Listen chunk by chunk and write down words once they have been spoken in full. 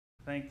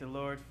thank the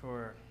Lord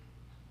for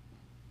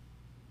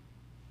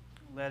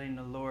letting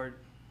the Lord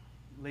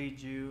lead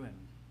you, and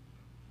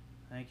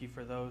thank you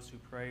for those who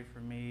pray for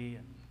me,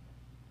 and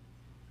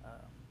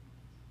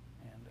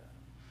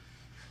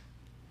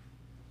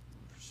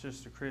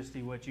Sister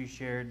Christy, what you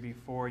shared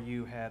before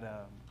you had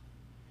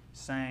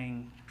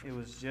sang, it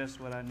was just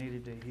what I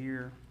needed to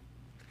hear.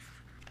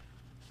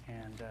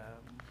 And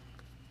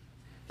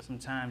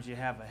sometimes you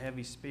have a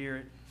heavy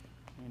spirit,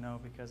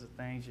 because of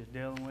things you're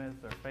dealing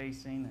with or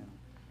facing. And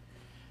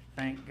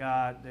thank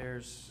God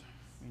there's,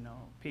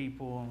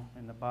 people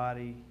in the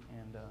body.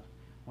 And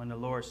when the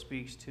Lord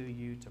speaks to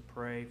you to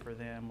pray for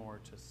them or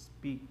to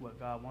speak what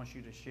God wants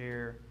you to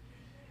share,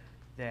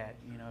 that,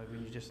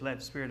 when you just let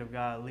the Spirit of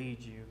God lead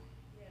you,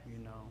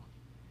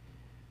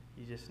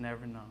 you just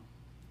never know.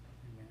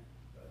 Amen.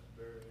 That's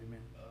very,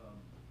 amen.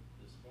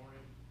 This morning,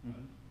 I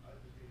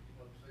just need to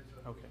come up and say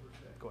something. Okay, for a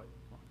second. go ahead.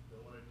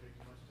 Don't want to take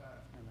too much time.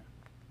 Amen.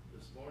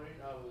 This morning,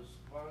 I was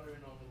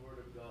pondering on the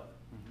Word of God.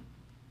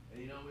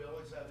 And we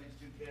always have these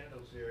two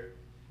candles here.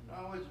 And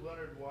I always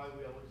wondered why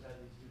we always have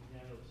these two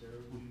candles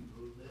here. We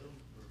lit them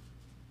for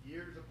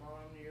years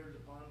upon years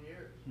upon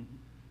years.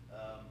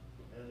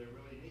 And they're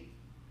really neat.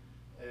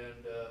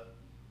 And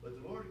but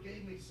the Lord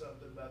gave me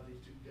something about these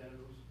two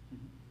candles.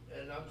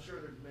 And I'm sure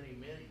there's many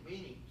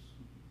meanings.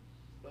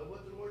 But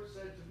what the Lord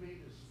said to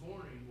me this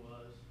morning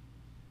was,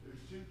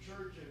 there's two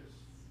churches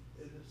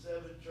in the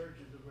 7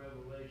 churches of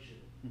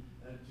Revelation.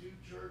 And 2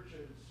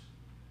 churches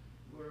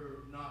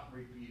were not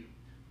rebuked.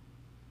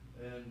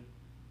 And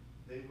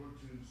they were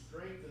to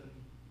strengthen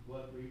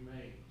what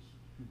remains.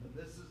 And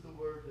this is the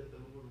word that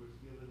the Lord was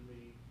giving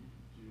me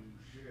to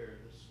share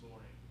this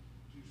morning.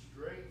 To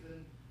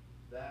strengthen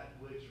that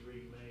which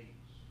remains.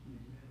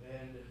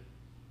 And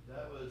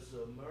that was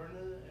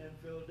Smyrna and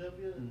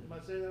Philadelphia. Am I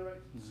saying that right?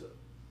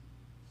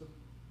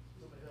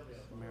 Somebody help me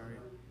out. Samaria.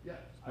 Yeah.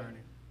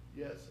 Samaria.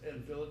 Yes,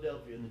 and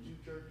Philadelphia, the 2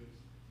 churches.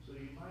 So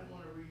you might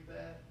want to read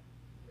that.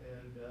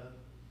 And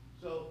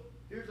so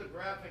here's a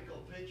graphical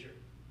picture.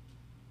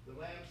 The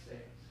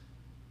lampstands.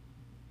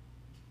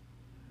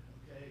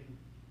 Okay?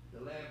 The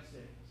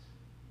lampstands.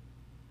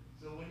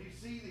 So when you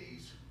see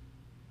these,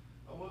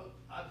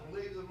 I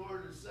believe the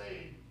Lord is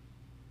saying,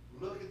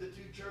 look at the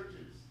 2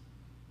 churches.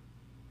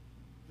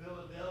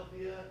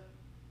 Philadelphia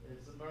and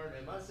Smyrna.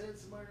 Am I saying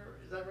Smyrna?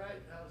 Is that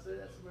right? How I say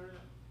that,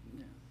 Smyrna?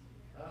 Yeah.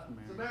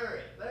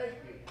 Samaria.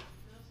 Thank you.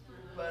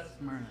 But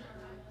Smyrna.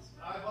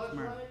 I was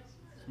Smyrna. right.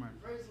 Smyrna.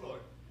 Praise the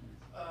Lord.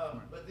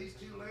 But these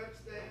 2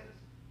 lampstands,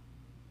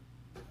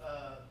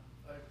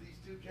 these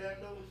 2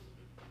 candles,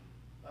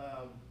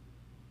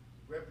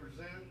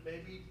 represent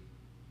maybe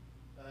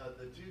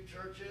the 2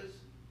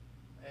 churches,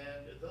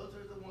 and those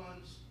are the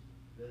ones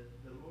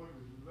that the Lord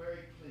was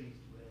very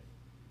pleased with.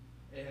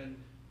 And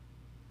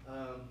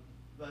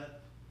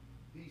but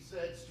He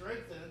said,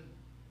 strengthen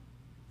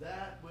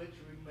that which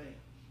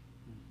remains.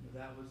 And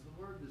that was the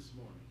word this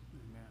morning.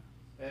 Amen.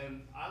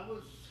 And I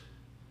was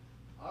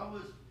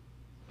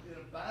in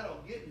a battle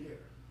getting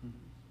here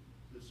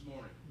this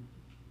morning.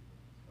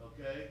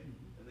 Okay?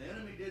 And the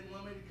enemy didn't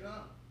want me to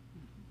come.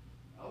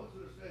 I was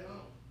going to stay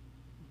home.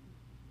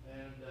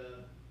 And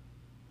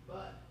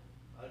but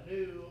I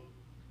knew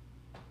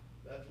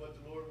that's what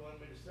the Lord wanted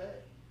me to say.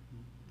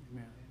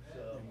 Amen.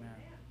 So, Amen.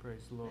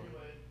 Praise the Lord.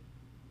 anyway,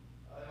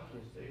 I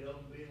almost stayed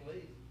home being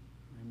lazy.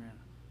 Amen.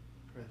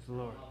 Praise the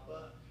Lord.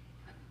 But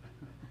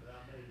I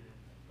made it.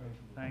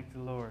 Thank the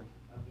Lord.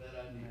 I'm glad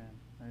I did.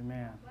 Amen.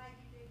 Amen.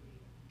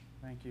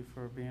 Thank you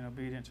for being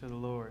obedient to the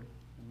Lord.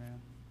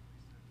 Amen.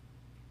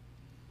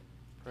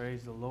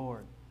 Praise the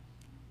Lord.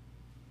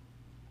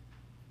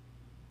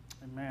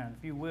 Amen.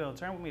 If you will,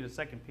 turn with me to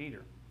 2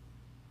 Peter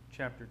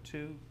chapter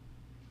 2.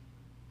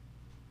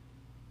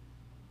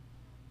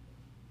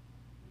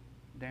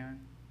 Darren.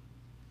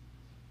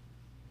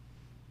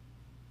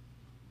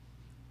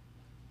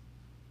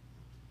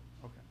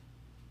 Okay.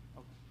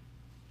 Okay.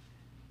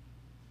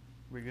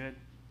 We good?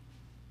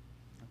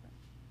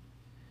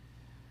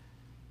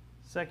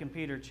 Okay. 2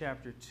 Peter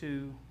chapter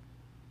 2.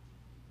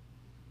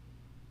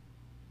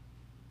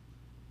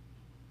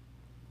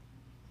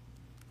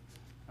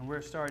 And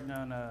we're starting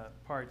on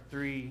part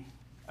 3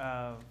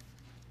 and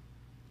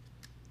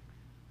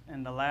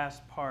the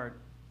last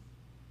part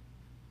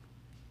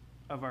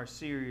of our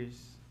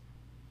series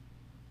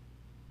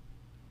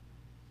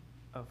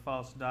of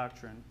false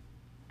doctrine,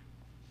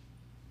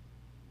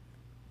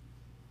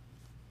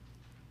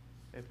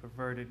 a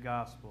perverted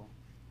gospel.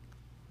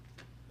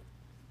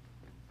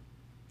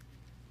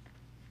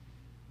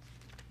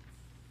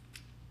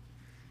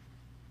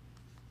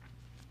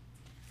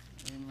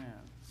 Amen.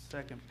 2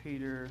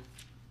 Peter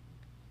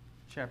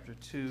chapter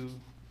 2,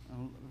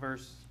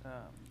 verse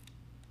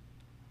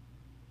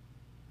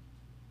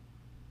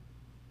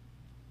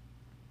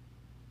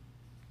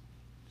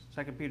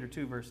 2 Peter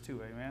 2, verse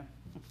 2, amen? Amen.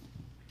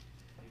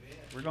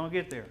 We're going to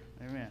get there,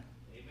 amen.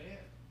 Amen.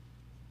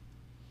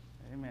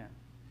 Amen.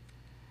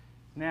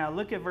 Now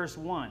look at verse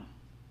 1.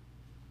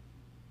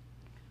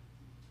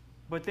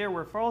 But there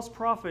were false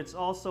prophets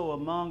also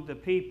among the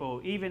people,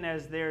 even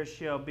as there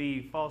shall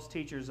be false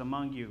teachers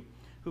among you,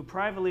 who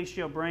privately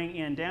shall bring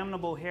in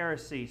damnable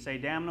heresies. Say,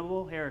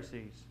 damnable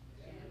heresies.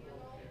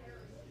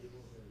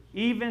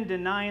 Even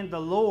denying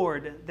the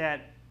Lord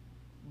that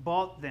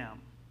bought them,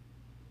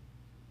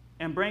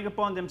 and bring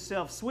upon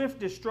themselves swift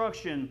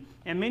destruction.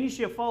 And many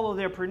shall follow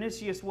their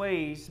pernicious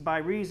ways, by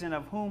reason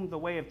of whom the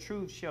way of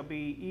truth shall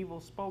be evil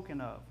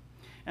spoken of.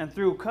 And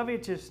through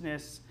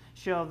covetousness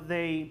shall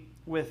they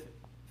with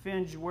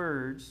feigned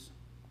words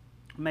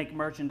make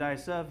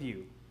merchandise of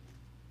you,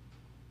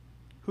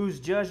 whose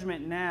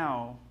judgment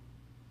now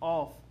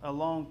off a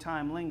long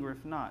time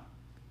lingereth not,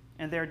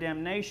 and their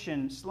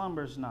damnation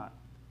slumbers not.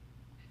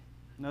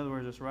 In other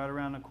words, it's right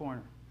around the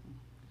corner.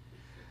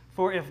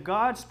 For if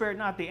God spared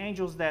not the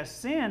angels that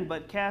sinned,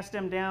 but cast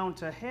them down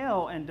to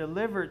hell, and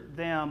delivered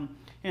them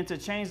into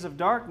chains of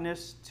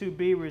darkness to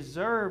be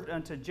reserved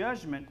unto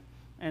judgment,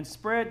 and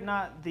spread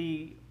not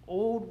the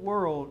old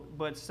world,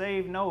 but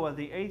saved Noah,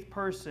 the eighth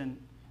person,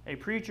 a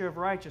preacher of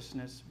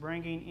righteousness,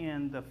 bringing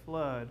in the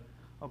flood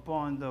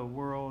upon the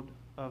world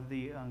of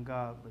the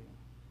ungodly,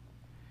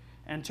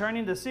 and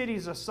turning the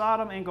cities of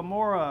Sodom and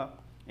Gomorrah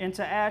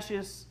into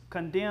ashes,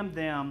 condemned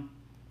them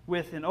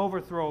with an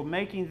overthrow,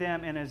 making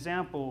them an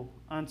example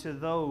unto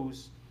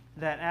those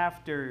that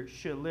after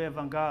should live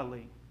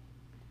ungodly,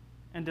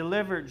 and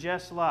delivered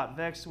just Lot,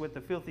 vexed with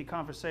the filthy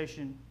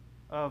conversation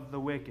of the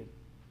wicked.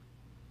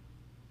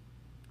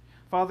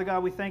 Father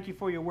God, we thank you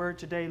for your word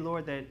today,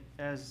 Lord, that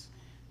as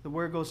the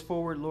word goes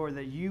forward, Lord,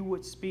 that you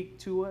would speak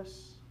to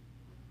us.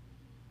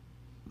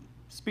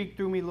 Speak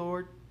through me,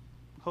 Lord.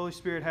 Holy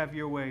Spirit, have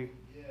your way.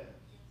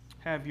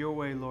 Have your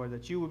way, Lord,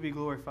 that you would be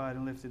glorified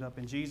and lifted up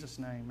in Jesus'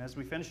 name. As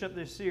we finish up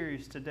this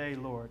series today,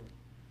 Lord,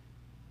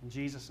 in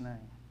Jesus' name.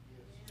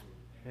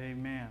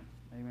 Amen.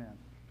 Amen.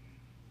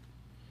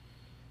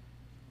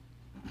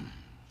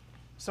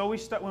 So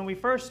when we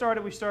first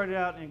started, we started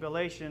out in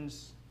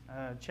Galatians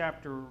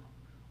chapter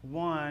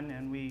 1,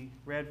 and we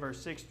read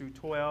verse 6 through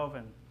 12,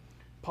 and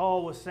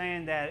Paul was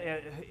saying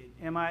that,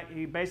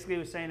 he basically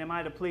was saying, am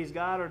I to please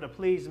God or to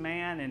please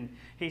man? And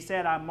he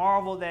said, I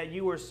marvel that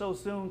you were so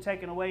soon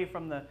taken away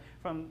from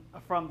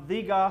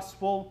the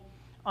gospel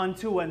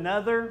unto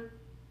another.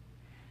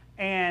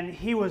 And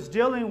he was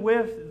dealing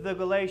with the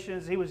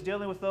Galatians. He was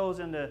dealing with those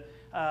in the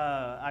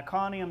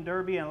Iconium,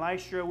 Derbe, and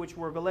Lystra, which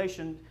were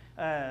Galatian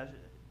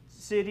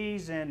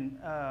cities and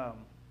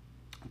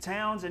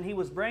towns. And he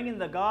was bringing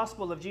the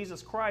gospel of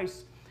Jesus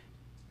Christ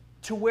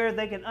to where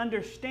they can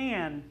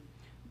understand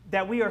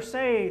that we are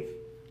saved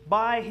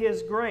by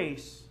His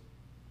grace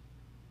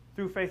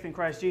through faith in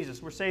Christ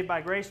Jesus. We're saved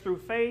by grace through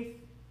faith.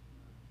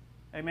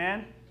 Amen?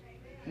 Amen.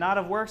 Not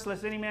of works,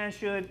 lest any man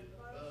should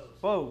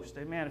boast.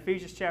 Amen.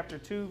 Ephesians chapter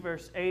 2,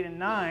 verse 8 and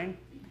 9.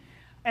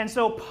 And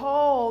so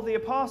Paul, the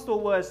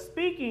apostle, was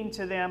speaking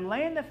to them,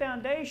 laying the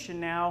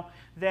foundation now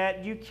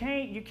that you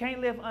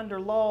can't live under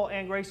law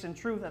and grace and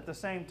truth at the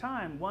same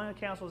time. One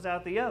cancels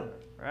out the other,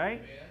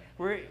 right?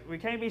 Amen. We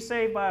can't be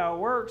saved by our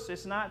works.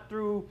 It's not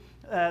through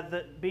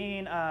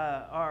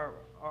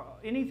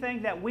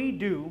anything that we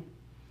do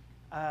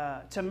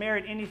to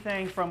merit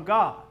anything from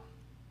God.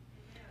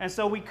 And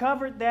so we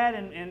covered that,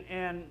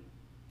 and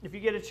if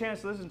you get a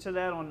chance, listen to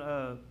that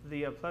on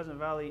the Pleasant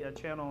Valley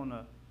channel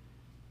on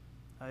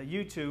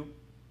YouTube.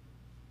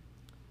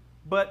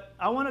 But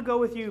I want to go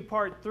with you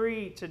part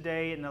 3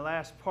 today, in the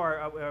last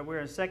part. We're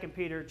in 2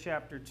 Peter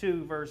chapter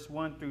 2, verse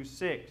 1 through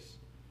 6.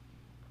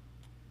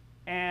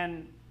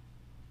 And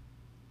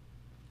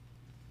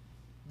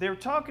they're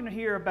talking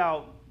here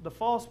about the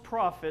false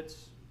prophets. It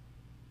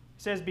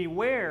says,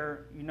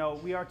 beware. You know,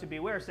 we are to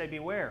beware. Say,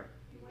 beware.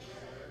 Beware.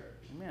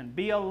 Amen.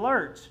 Be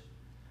alert.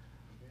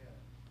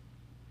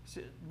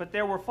 Amen. But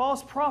there were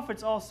false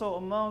prophets also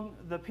among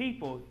the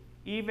people,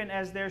 even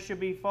as there should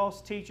be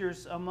false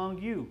teachers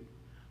among you,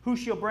 who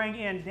shall bring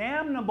in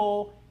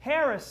damnable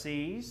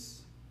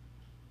heresies.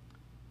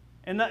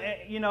 And,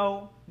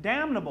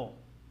 damnable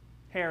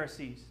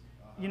heresies.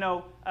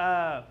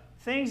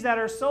 Things that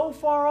are so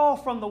far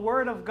off from the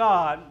Word of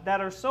God,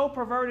 that are so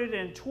perverted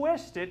and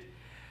twisted,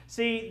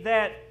 see,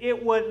 that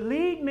it would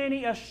lead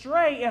many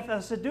astray if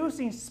a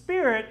seducing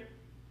spirit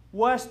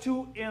was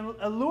to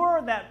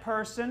allure that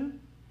person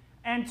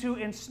and to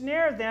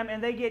ensnare them,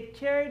 and they get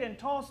carried and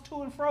tossed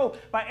to and fro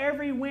by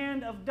every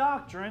wind of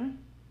doctrine.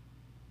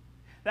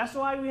 That's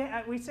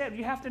why we said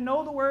you have to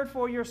know the Word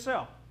for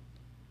yourself.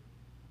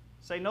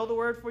 Say, know the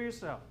Word for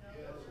yourself.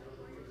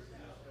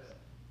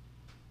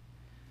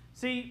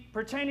 See,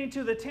 pertaining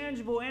to the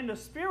tangible and the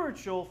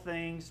spiritual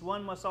things,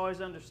 one must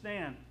always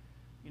understand,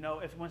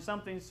 if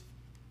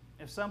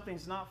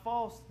something's not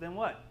false, then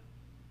what?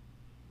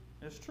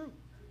 It's true.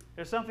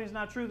 If something's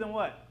not true, then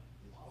what?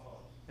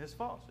 It's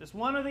false. It's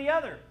one or the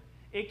other.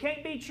 It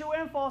can't be true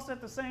and false at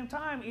the same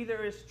time.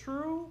 Either it's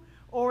true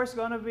or it's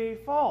going to be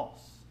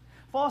false.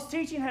 False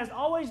teaching has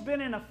always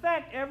been in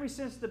effect ever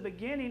since the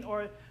beginning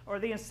or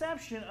the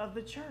inception of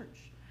the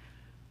church.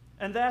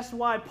 And that's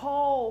why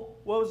Paul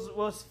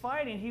was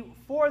fighting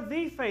for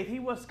the faith. He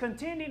was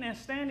contending and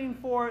standing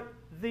for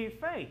the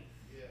faith.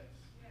 Yes.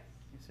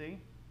 You see?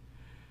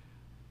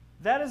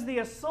 That is the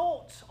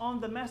assault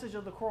on the message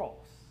of the cross.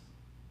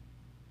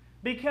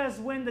 Because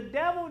when the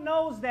devil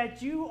knows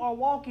that you are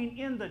walking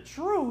in the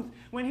truth,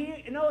 when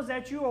he knows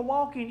that you are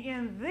walking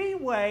in the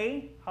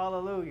way,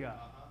 hallelujah,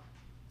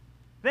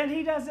 then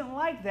he doesn't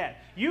like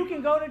that. You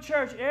can go to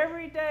church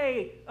every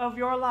day of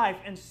your life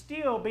and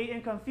still be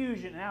in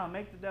confusion. Now,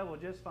 make the devil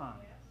just fine.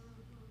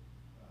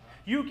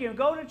 You can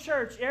go to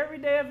church every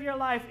day of your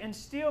life and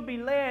still be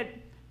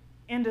led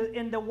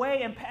in the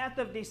way and path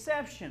of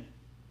deception.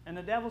 And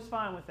the devil's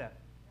fine with that.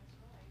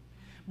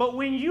 But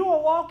when you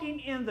are walking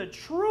in the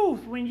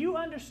truth, when you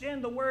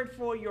understand the word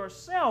for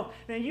yourself,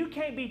 then you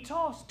can't be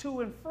tossed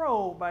to and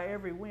fro by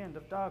every wind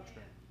of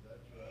doctrine.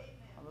 That's right.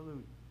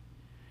 Hallelujah.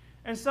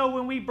 And so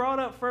when we brought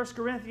up 1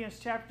 Corinthians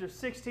chapter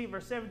 16,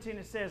 verse 17,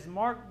 it says,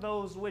 mark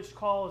those which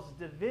cause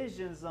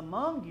divisions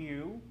among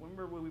you.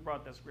 Remember when we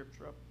brought that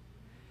scripture up?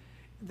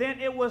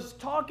 Then it was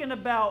talking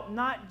about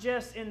not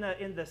just in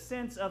the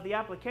sense of the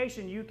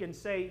application. You can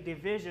say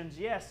divisions,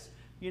 yes,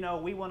 you know,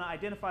 we want to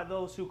identify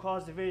those who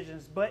cause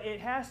divisions, but it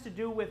has to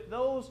do with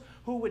those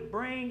who would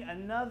bring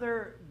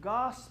another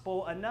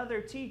gospel, another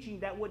teaching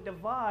that would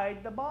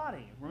divide the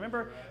body.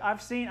 Remember, I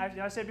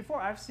said before,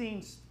 I've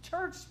seen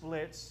church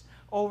splits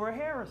over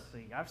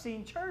heresy. I've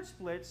seen church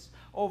splits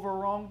over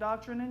wrong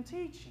doctrine and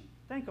teaching.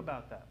 Think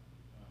about that.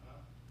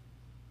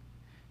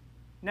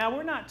 Now,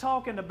 we're not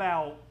talking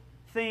about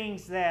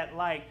things that,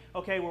 like,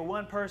 okay, where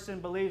one person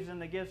believes in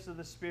the gifts of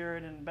the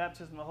Spirit and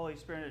baptism of the Holy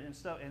Spirit and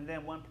stuff, and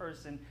then one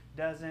person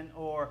doesn't,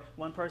 or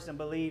one person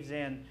believes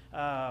in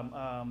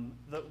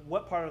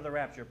what part of the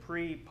rapture,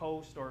 pre,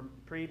 post, or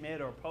pre,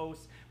 mid, or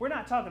post. We're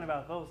not talking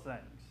about those things.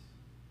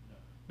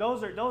 No.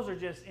 Those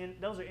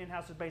are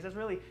in-house debates.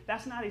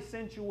 That's not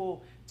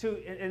essential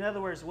to. In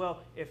other words,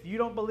 well, if you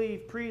don't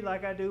believe pre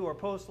like I do or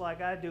post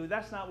like I do,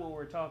 that's not what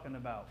we're talking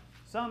about.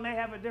 Some may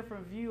have a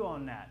different view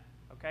on that.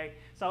 Okay,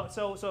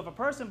 so if a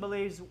person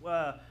believes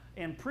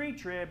in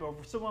pre-trib, or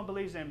if someone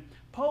believes in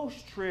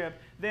post-trib,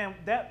 then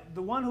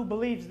the one who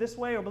believes this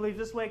way or believes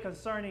this way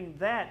concerning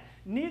that,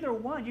 neither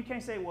one, you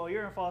can't say, well,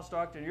 you're in false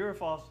doctrine, you're in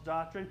false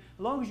doctrine, as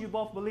long as you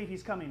both believe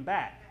he's coming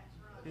back.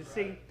 You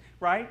see,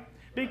 right?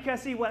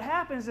 Because see, what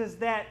happens is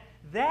that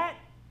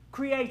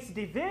creates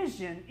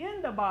division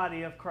in the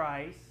body of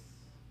Christ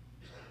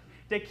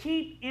to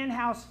keep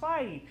in-house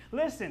fighting.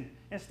 Listen,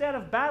 instead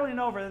of battling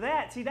over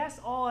that, see, that's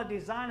all a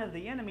design of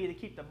the enemy to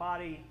keep the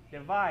body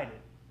divided.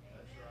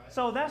 That's right.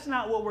 So that's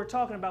not what we're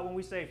talking about when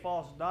we say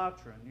false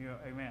doctrine. You know,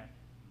 amen.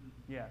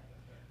 Yeah.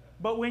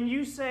 But when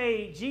you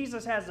say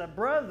Jesus has a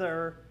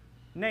brother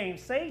named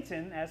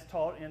Satan, as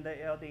taught in the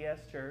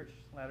LDS Church,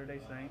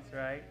 Latter-day Saints,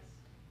 right?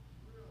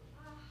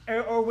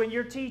 Or when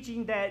you're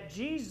teaching that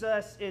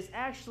Jesus is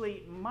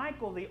actually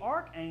Michael the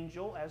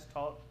Archangel, as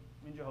taught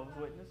in Jehovah's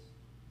Witness,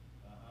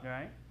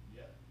 right?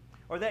 Yeah.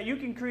 Or that you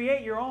can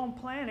create your own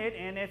planet,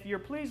 and if you're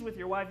pleased with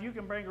your wife, you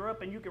can bring her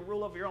up and you can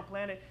rule over your own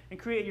planet and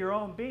create your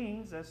own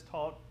beings, as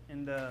taught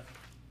in the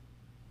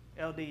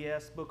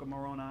LDS Book of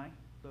Moroni.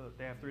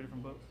 They have 3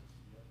 different books.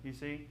 You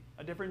see?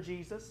 A different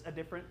Jesus, a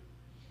different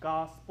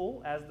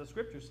gospel, as the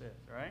scripture says,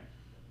 right?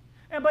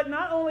 But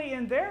not only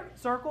in their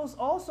circles,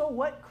 also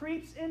what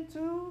creeps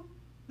into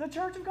the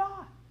church of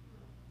God.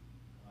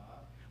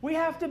 We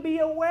have to be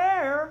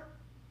aware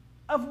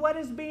of what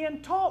is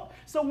being taught.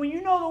 So when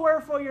you know the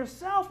word for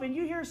yourself and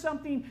you hear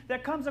something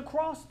that comes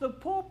across the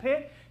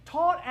pulpit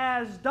taught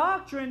as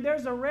doctrine,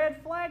 there's a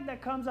red flag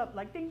that comes up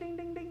like ding, ding,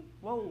 ding, ding.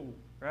 Whoa,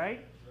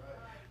 right?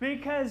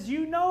 Because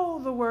you know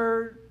the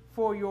word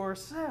for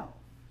yourself.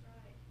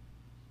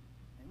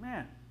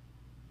 Amen.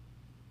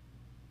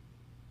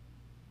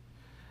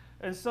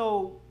 And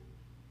so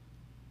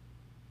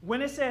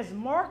when it says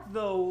mark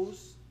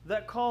those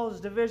that cause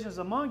divisions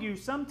among you,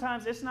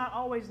 sometimes it's not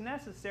always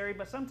necessary,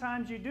 but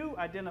sometimes you do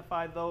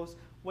identify those,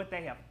 what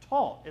they have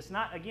taught. It's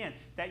not, again,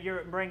 that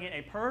you're bringing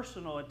a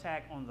personal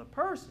attack on the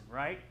person,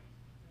 right?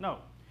 No.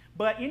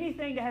 But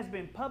anything that has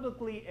been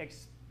publicly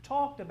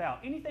talked about,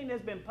 anything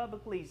that's been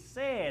publicly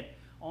said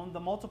on the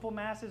multiple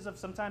masses of,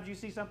 sometimes you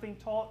see something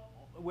taught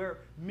where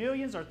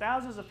millions or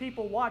thousands of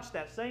people watch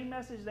that same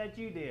message that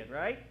you did,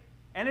 right?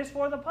 And it's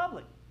for the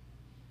public.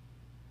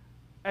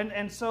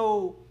 And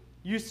so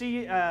you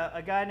see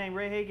a guy named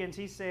Ray Hagins,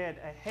 he said,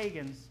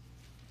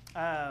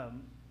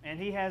 and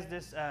he has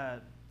this,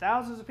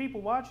 thousands of people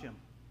watch him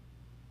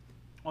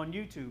on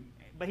YouTube.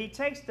 But he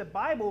takes the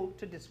Bible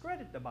to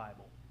discredit the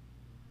Bible.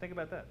 Think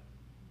about that.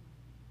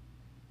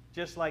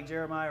 Just like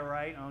Jeremiah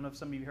Wright, I don't know if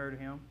some of you heard of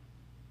him.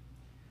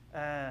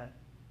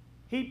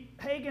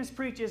 Hagins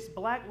preaches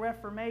Black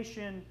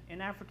Reformation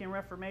and African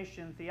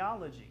Reformation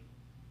theology.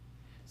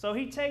 So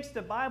he takes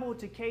the Bible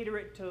to cater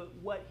it to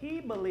what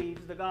he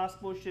believes the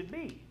gospel should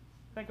be.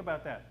 Think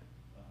about that.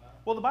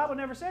 Well, the Bible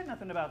never said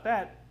nothing about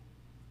that.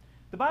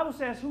 The Bible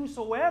says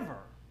whosoever.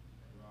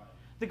 Right.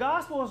 The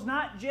gospel is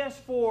not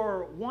just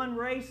for one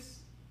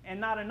race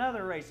and not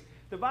another race.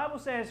 The Bible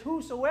says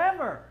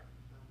whosoever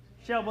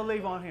shall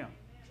believe on him.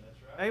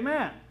 That's right.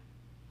 Amen.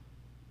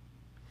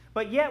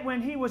 But yet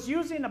when he was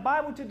using the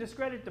Bible to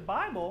discredit the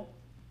Bible,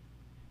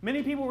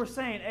 many people were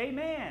saying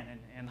amen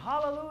and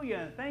hallelujah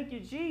and thank you,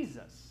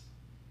 Jesus.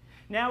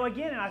 Now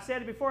again, and I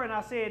said it before and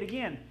I'll say it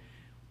again,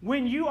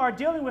 when you are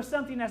dealing with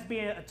something that's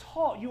being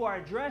taught, you are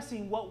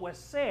addressing what was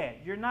said.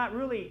 You're not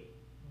really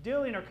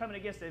dealing or coming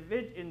against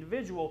the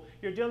individual.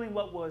 You're dealing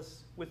with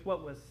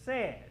what was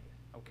said.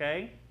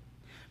 Okay?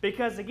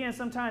 Because again,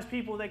 sometimes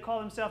people, they call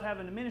themselves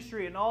having a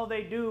ministry, and all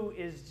they do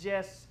is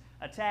just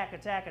attack,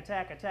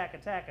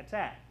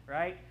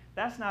 right?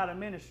 That's not a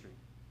ministry.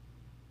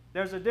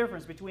 There's a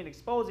difference between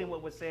exposing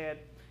what was said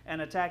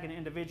and attacking an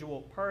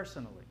individual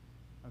personally.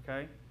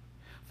 Okay?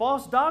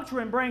 False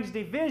doctrine brings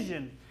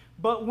division,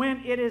 but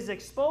when it is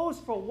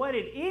exposed for what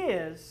it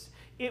is,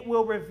 it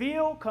will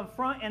reveal,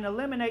 confront, and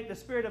eliminate the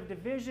spirit of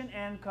division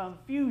and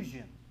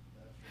confusion.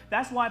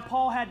 That's why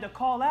Paul had to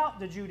call out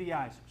the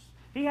Judaizers.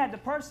 He had to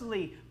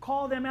personally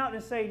call them out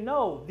and say,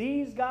 no,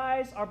 these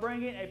guys are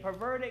bringing a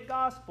perverted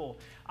gospel.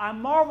 I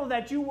marvel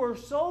that you were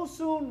so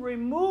soon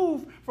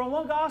removed from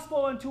one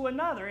gospel into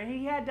another. And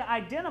he had to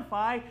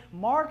identify,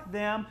 mark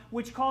them,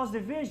 which caused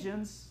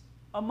divisions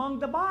among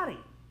the body.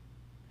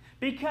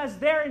 Because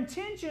their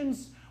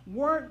intentions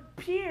weren't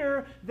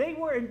pure. They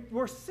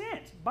were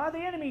sent by the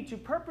enemy to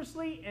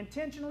purposely,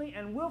 intentionally,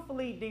 and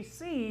willfully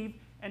deceive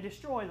and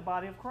destroy the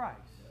body of Christ.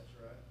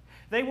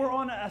 They were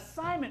on an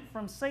assignment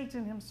from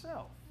Satan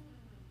himself.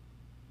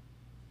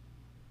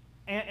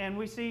 And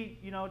we see,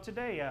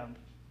 today,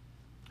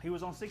 he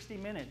was on 60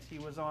 Minutes. He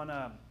was on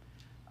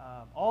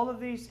all of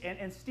these.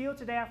 And still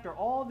today, after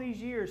all these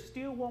years,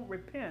 still won't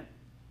repent.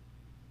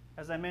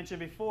 As I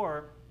mentioned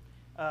before,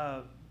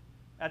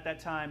 at that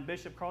time,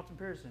 Bishop Carlton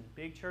Pearson,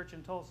 big church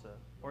in Tulsa,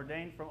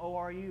 ordained from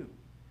ORU.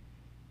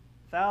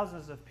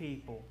 Thousands of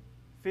people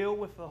filled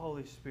with the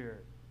Holy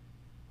Spirit.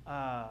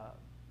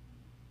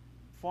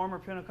 Former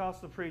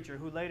Pentecostal preacher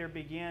who later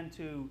began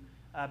to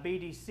be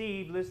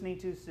deceived listening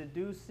to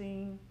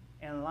seducing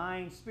and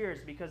lying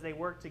spirits because they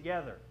worked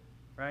together,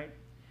 right?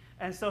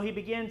 And so he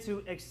began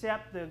to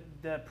accept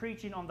the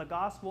preaching on the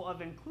gospel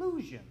of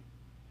inclusion.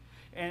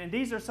 And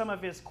these are some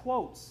of his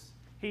quotes.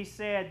 He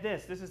said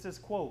this is his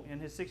quote in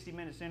his 60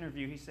 Minutes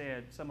interview. He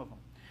said some of them.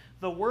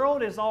 The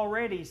world is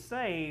already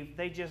saved,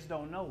 they just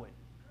don't know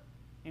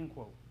it. End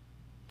quote.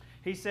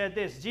 He said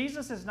this,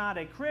 Jesus is not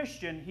a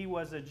Christian, he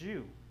was a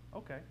Jew.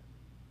 Okay.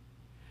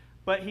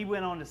 But he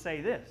went on to say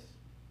this.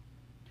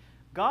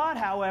 God,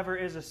 however,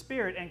 is a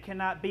spirit and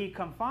cannot be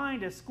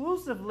confined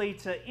exclusively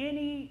to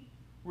any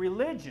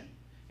religion,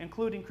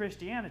 including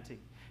Christianity.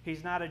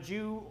 He's not a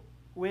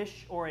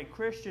Jewish or a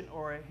Christian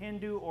or a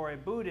Hindu or a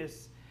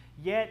Buddhist,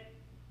 yet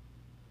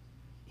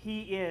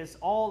he is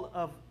all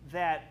of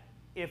that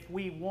if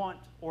we want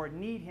or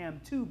need him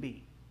to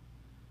be.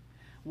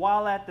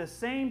 While at the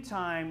same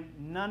time,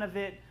 none of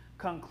it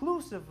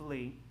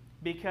conclusively,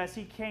 because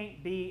he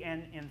can't be,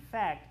 and in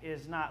fact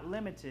is not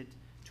limited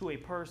to a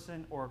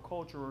person or a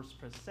culture's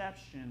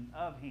perception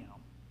of him.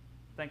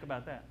 Think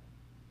about that.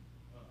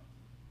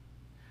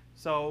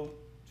 So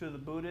to the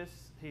Buddhist,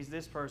 he's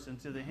this person.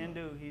 To the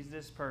Hindu, he's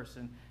this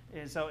person.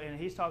 And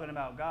he's talking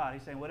about God.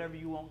 He's saying whatever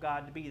you want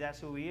God to be, that's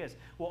who he is.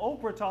 Well,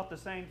 Oprah taught the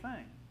same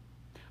thing.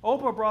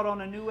 Oprah brought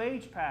on a New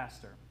Age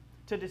pastor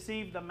to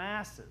deceive the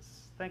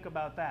masses. Think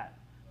about that.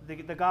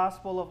 The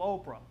gospel of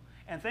Oprah.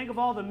 And think of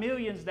all the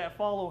millions that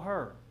follow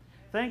her.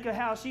 Think of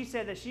how she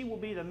said that she will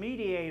be the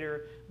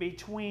mediator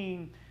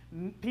between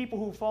people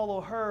who follow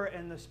her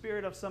and the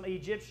spirit of some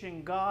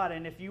Egyptian god.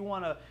 And if you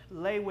want to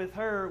lay with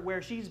her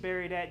where she's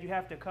buried at, you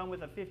have to come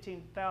with a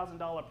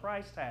 $15,000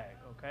 price tag,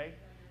 okay?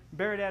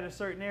 Buried at a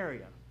certain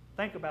area.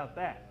 Think about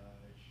that.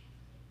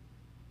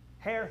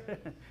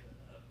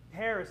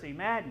 Heresy,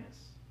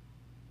 madness.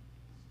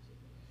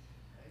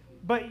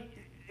 But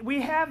we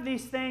have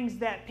these things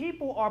that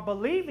people are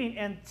believing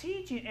and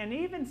teaching, and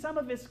even some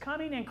of it's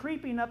coming and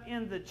creeping up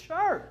in the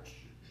church,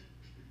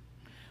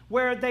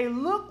 where they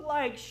look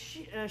like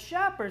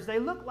shepherds. They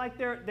look like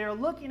they're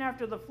looking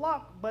after the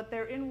flock, but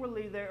they're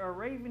inwardly they are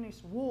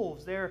ravenous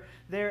wolves. They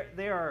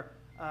are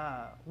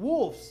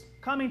wolves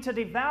coming to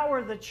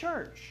devour the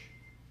church.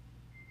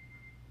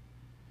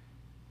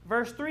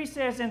 Verse 3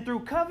 says, and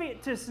through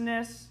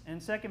covetousness, in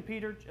 2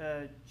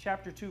 Peter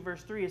chapter 2,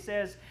 verse 3, it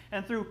says,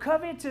 and through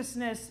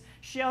covetousness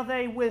shall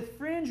they with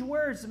fringe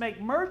words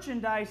make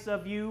merchandise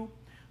of you,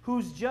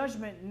 whose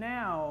judgment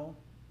now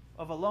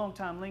of a long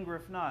time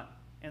lingereth not,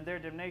 and their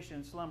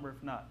damnation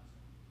slumbereth not.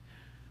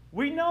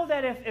 We know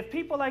that if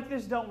people like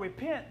this don't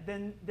repent,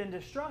 then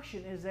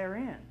destruction is their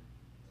end.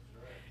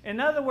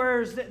 In other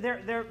words,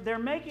 they're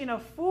making a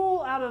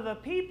fool out of the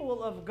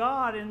people of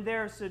God, and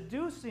they're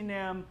seducing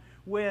them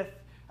with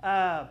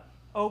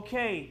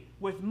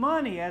with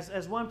money,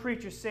 as one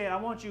preacher said,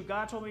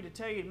 God told me to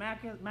tell you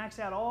to max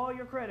out all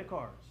your credit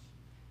cards.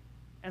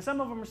 And some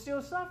of them are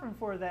still suffering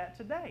for that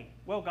today.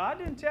 Well,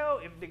 did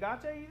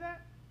God tell you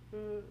that?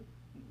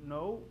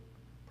 No.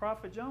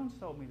 Prophet Jones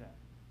told me that,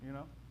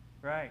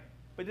 Right.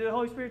 But did the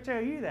Holy Spirit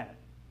tell you that?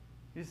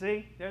 You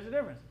see, there's a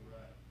difference.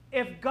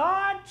 Right. If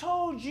God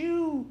told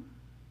you,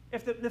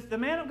 if the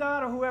man of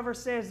God or whoever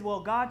says, well,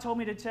 God told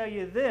me to tell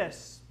you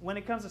this, when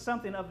it comes to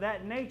something of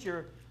that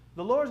nature,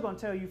 the Lord's going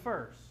to tell you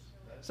first.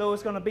 So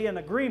it's going to be an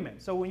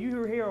agreement. So when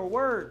you hear a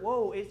word,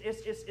 whoa,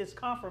 it's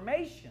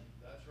confirmation.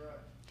 That's right.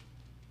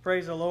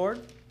 Praise the Lord.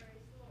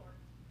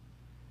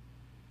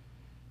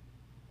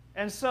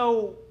 And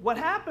so what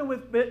happened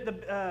with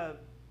the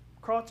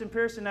Carlton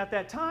Pearson at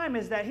that time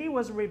is that he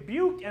was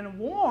rebuked and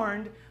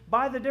warned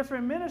by the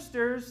different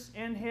ministers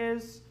in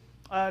his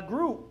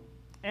group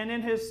and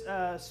in his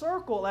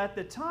circle at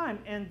the time,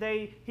 and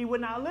he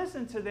would not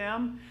listen to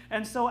them.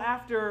 And so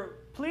after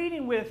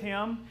pleading with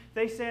him,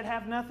 they said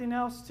have nothing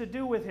else to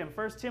do with him.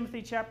 1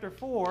 Timothy chapter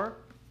 4.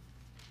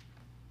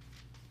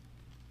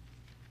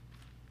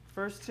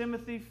 1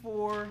 Timothy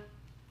 4.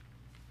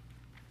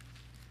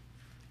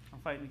 I'm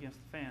fighting against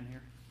the fan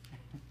here.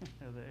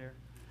 of the air.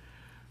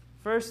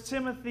 1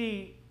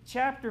 Timothy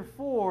chapter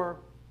 4,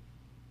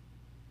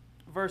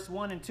 verse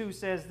 1 and 2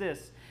 says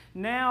this.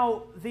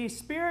 Now the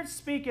Spirit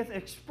speaketh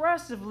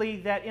expressively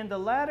that in the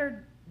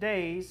latter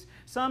days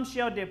some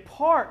shall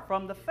depart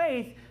from the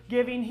faith,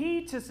 giving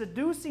heed to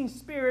seducing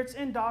spirits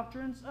and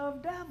doctrines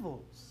of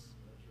devils.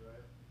 That's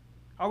right.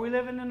 Are we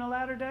living in the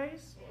latter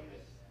days?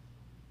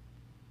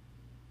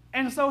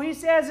 And so he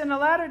says in the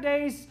latter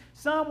days,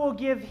 some will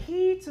give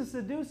heed to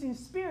seducing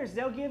spirits.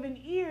 They'll give an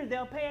ear.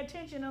 They'll pay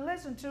attention and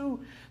listen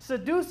to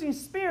seducing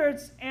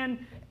spirits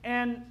and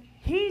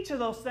heed to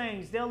those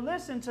things. They'll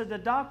listen to the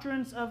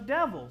doctrines of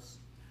devils.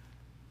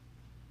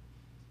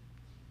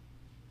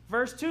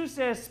 Verse 2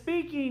 says,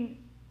 speaking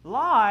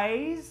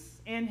lies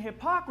and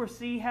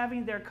hypocrisy,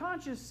 having their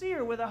conscience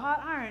seared with a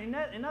hot iron.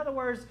 In other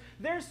words,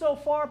 they're so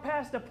far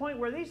past the point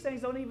where these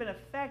things don't even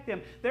affect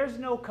them. There's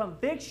no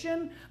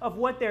conviction of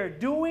what they're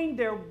doing.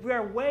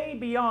 They're way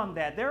beyond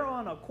that. They're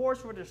on a course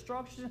for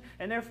destruction,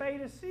 and their fate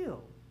is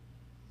sealed.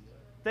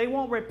 They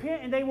won't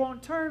repent, and they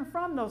won't turn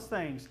from those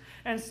things.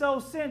 And so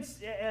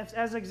since,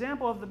 as an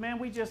example of the man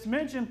we just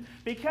mentioned,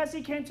 because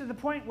he came to the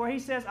point where he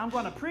says, I'm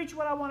going to preach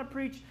what I want to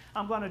preach,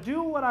 I'm going to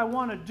do what I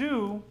want to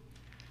do,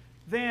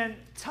 then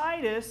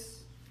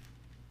Titus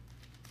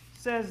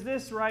says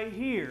this right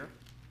here.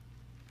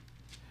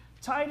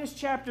 Titus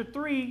chapter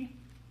 3,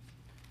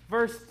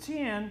 verse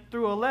 10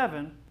 through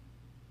 11.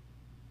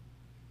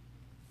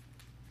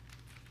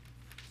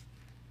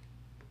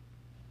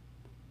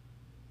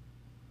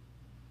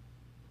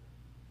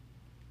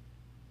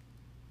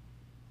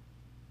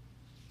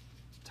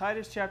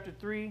 Titus chapter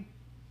 3.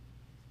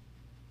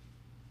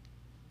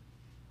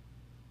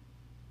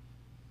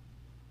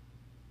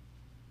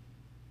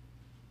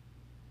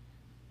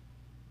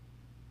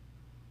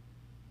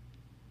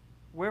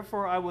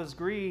 Wherefore I was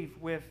grieved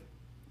with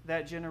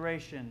that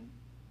generation,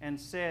 and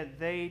said,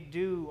 they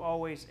do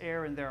always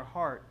err in their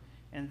heart,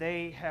 and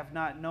they have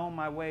not known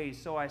my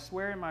ways. So I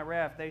swear in my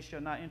wrath, they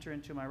shall not enter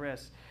into my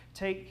rest.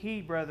 Take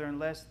heed, brethren,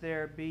 lest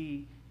there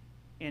be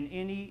in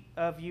any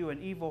of you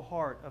an evil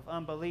heart of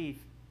unbelief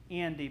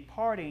in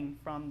departing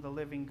from the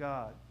living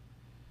God.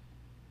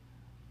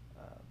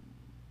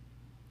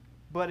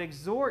 But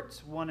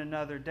exhort one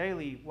another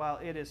daily while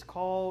it is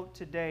called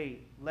today,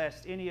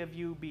 lest any of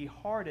you be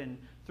hardened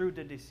through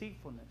the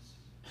deceitfulness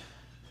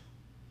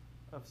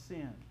of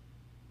sin.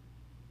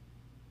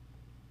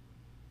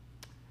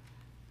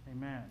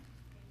 Amen.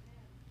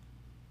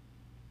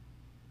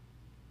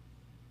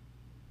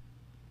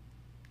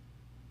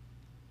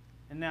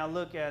 And now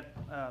look at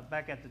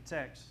back at the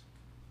text.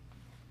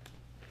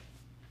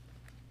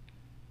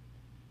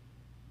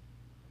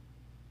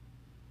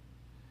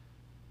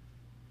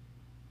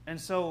 And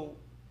so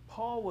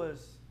Paul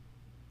was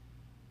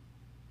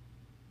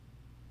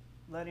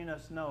letting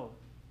us know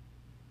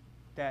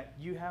that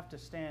you have to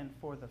stand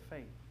for the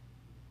faith.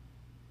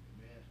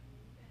 Amen.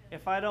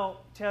 If I don't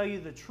tell you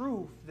the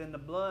truth, then the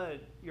blood,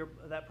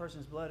 that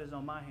person's blood is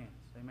on my hands.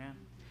 Amen.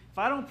 If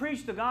I don't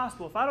preach the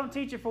gospel, if I don't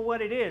teach it for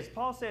what it is,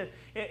 Paul said,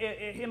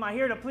 am I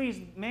here to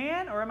please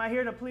man or am I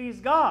here to please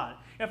God?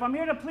 If I'm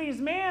here to please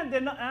man,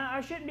 then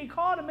I shouldn't be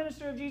called a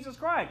minister of Jesus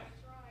Christ.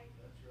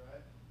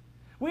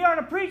 We are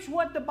to preach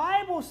what the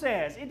Bible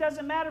says. It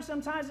doesn't matter.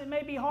 Sometimes it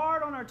may be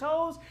hard on our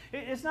toes.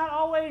 It's not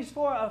always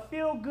for a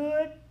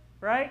feel-good,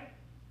 right,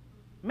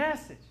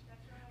 message.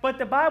 But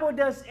the Bible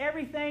does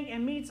everything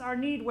and meets our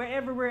need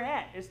wherever we're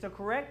at. It's to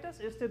correct us.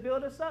 It's to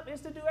build us up.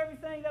 It's to do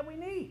everything that we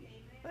need.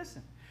 Amen.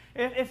 Listen,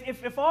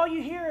 if all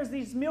you hear is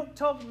these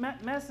milk-toast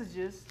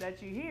messages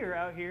that you hear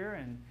out here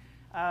and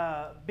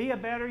be a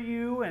better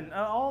you and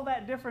all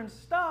that different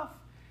stuff,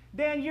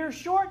 then you're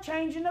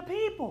shortchanging the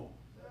people.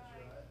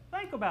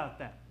 Think about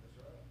that.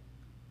 That's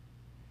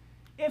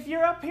right. If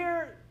you're up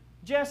here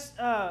just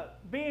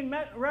being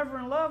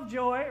Reverend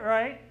Lovejoy,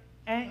 right?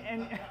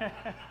 And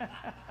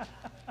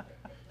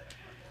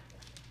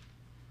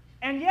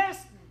and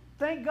yes,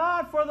 thank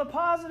God for the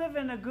positive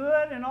and the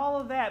good and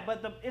all of that,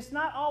 but it's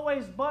not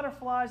always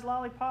butterflies,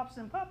 lollipops,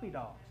 and puppy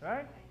dogs,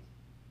 right?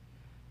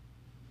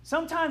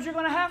 Sometimes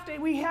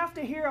we have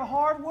to hear a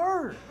hard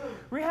word.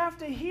 We have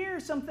to hear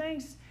some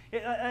things,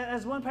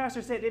 as one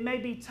pastor said, it may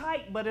be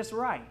tight, but it's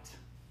right.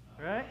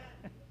 Right?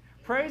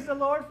 Praise the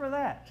Lord for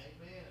that.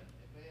 Amen.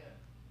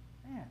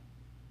 Amen. Man.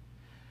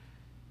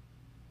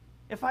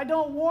 If I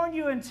don't warn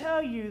you and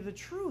tell you the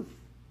truth,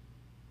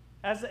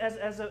 as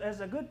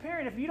a good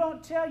parent, if you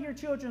don't tell your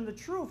children the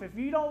truth, if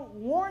you don't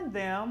warn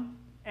them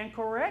and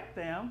correct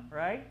them,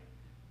 right,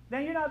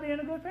 then you're not being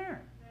a good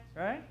parent.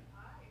 Right?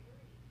 I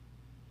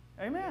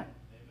agree. Amen. Amen.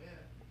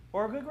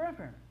 or a good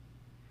grandparent.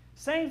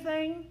 Same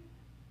thing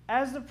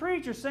as the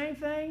preacher. Same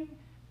thing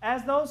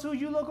as those who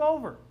you look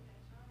over.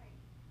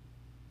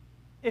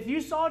 If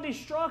you saw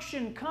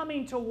destruction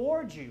coming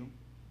towards you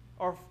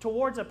or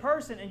towards a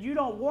person and you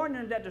don't warn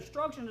them that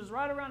destruction is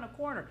right around the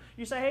corner,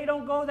 you say, hey,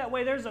 don't go that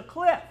way, there's a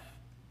cliff.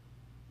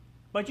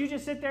 But you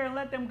just sit there and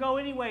let them go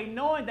anyway,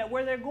 knowing that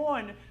where they're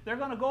going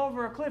to go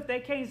over a cliff. They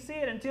can't see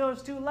it until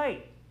it's too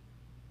late.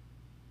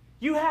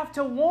 You have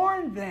to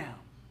warn them.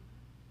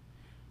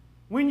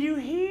 When you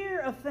hear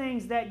of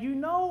things that you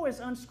know is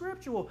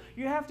unscriptural,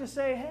 you have to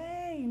say,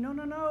 hey,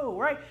 no,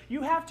 right?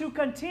 You have to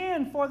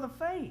contend for the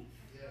faith.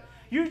 Yeah.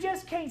 You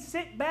just can't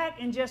sit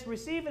back and just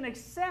receive and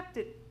accept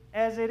it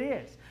as it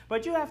is.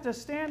 But you have to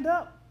stand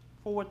up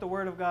for what the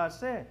Word of God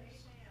says.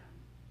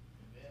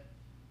 Amen.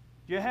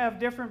 You have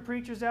different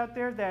preachers out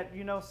there that,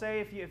 say,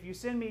 if you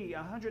send me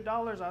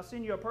 $100, I'll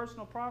send you a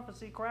personal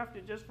prophecy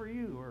crafted just for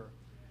you,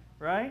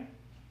 right?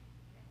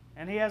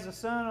 And he has a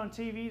son on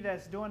TV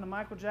that's doing the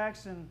Michael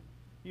Jackson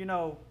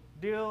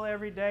deal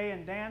every day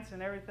and dance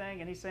and everything,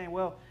 and he's saying,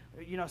 well,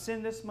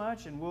 send this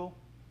much and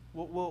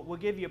we'll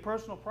give you a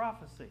personal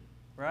prophecy,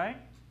 right?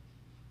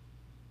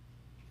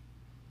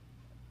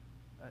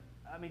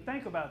 I mean,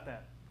 think about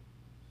that.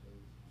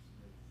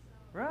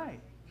 Right.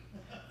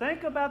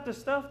 Think about the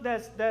stuff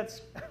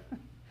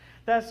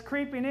that's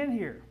creeping in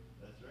here.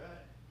 That's right.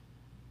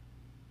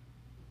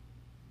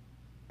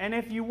 And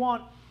if you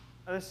want,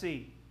 let's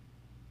see.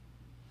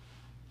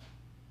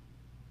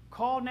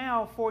 Call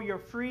now for your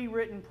free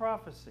written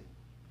prophecy.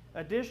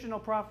 Additional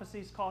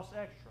prophecies cost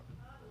extra.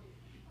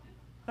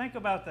 Think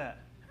about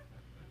that.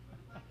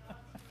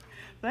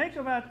 Think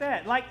about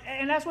that.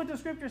 And that's what the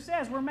scripture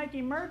says. We're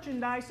making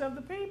merchandise of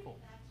the people.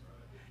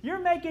 You're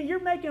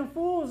making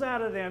fools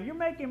out of them. You're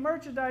making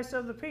merchandise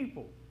of the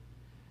people.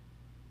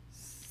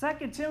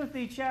 2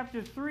 Timothy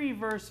chapter 3,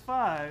 verse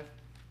 5.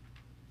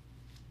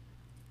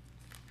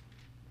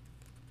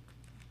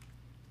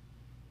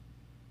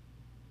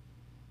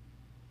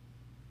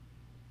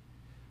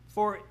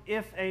 For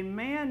if a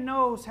man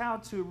knows how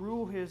to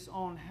rule his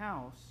own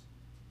house,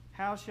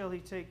 how shall he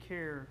take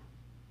care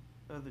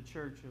of the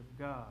church of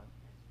God?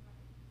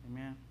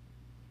 Amen.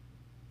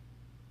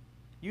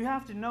 You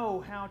have to know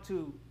how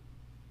to,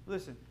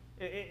 listen,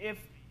 if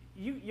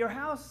your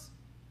house,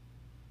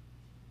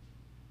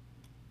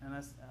 and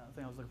I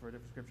think I was looking for a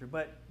different scripture,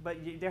 but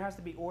there has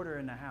to be order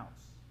in the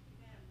house.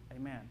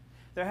 Amen.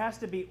 There has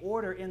to be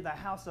order in the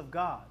house of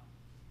God.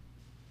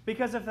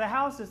 Because if the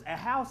house is a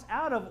house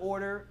out of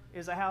order,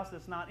 is a house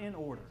that's not in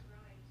order.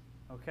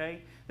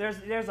 Okay?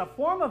 There's a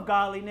form of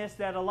godliness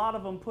that a lot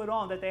of them put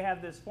on, that they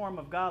have this form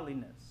of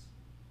godliness.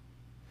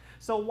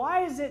 So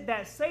why is it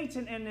that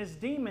Satan and his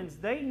demons,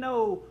 they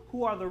know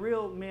who are the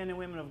real men and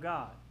women of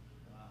God?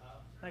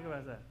 Think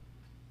about that.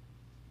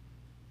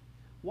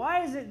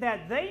 Why is it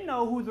that they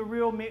know who the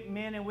real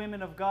men and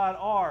women of God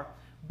are,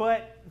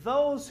 but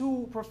those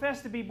who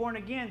profess to be born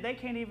again, they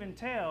can't even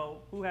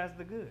tell who has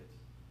the goods?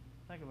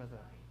 Think about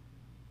that.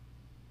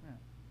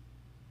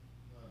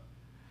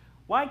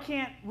 Why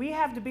can't we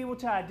have to be able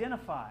to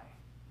identify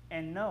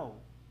and know?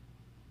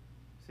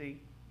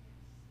 See?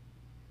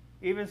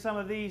 Even some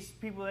of these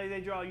people,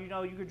 they draw,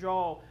 you could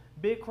draw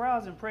big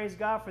crowds and praise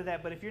God for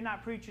that, but if you're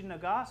not preaching the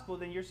gospel,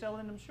 then you're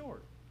selling them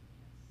short.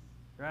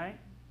 Right?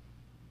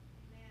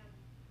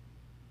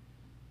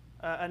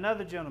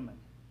 Another gentleman,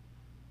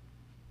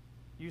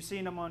 you've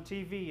seen him on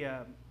TV,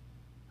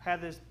 had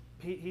this,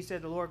 he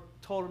said the Lord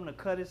told him to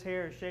cut his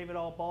hair and shave it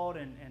all bald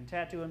and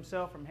tattoo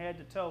himself from head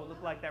to toe.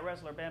 Looked like that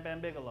wrestler Bam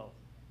Bam Bigelow.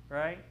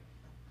 Right?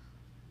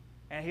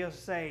 And he'll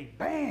say,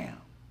 bam!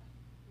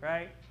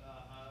 Right?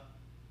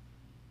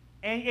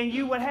 And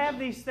you would have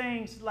these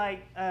things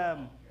like,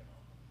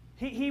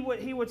 he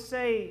would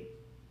say,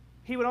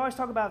 he would always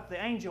talk about the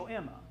angel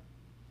Emma.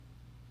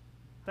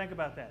 Think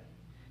about that.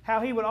 How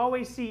he would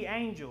always see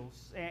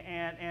angels,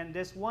 and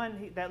this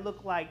one that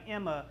looked like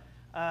Emma,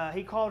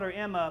 he called her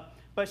Emma,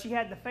 but she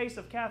had the face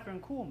of Catherine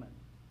Kuhlman.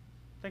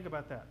 Think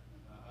about that.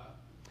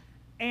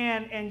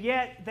 And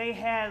yet they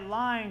had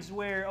lines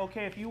where,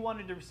 okay, if you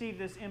wanted to receive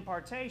this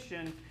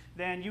impartation,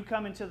 then you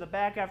come into the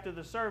back after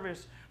the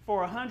service.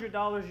 For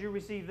 $100, you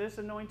receive this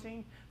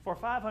anointing. For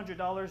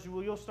 $500,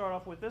 you'll start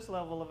off with this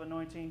level of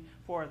anointing.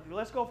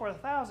 Let's go for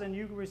 $1,000,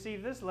 you can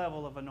receive this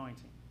level of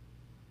anointing.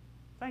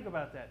 Think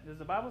about that. Does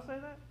the Bible say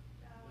that?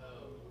 No.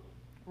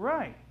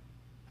 Right.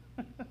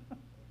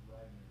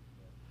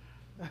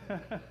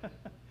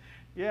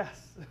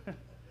 Yes.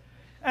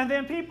 And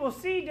then people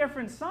see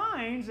different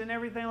signs and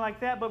everything like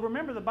that. But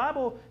remember, the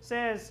Bible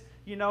says,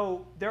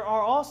 there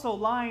are also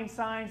lying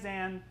signs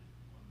and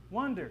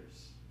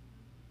wonders.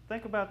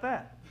 Think about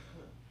that.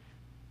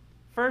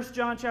 1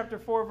 John chapter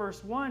 4,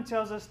 verse 1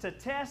 tells us to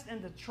test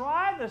and to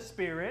try the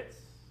spirits,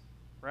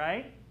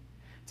 right?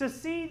 To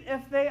see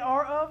if they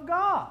are of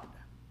God.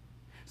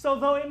 So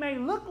though it may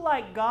look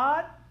like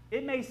God,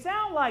 it may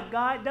sound like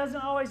God, it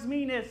doesn't always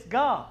mean it's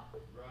God.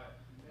 Right.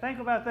 Think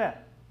about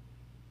that.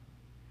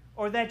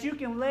 Or that you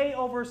can lay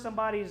over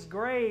somebody's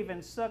grave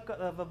and suck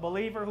of a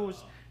believer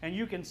and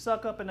you can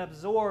suck up and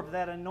absorb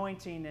that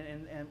anointing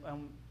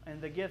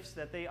and the gifts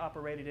that they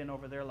operated in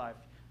over their life,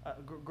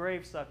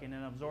 grave sucking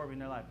and absorbing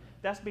their life.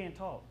 That's being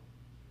taught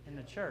in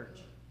the church.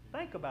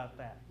 Think about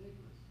that.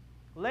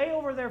 Lay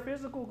over their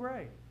physical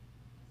grave.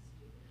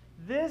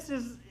 This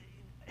is,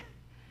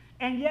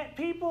 and yet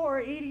people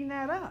are eating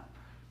that up.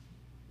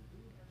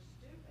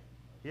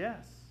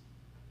 Yes.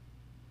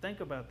 Think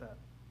about that.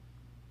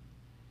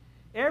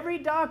 Every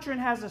doctrine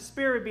has a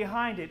spirit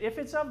behind it. If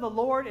it's of the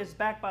Lord, it's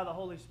backed by the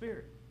Holy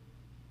Spirit.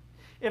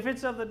 If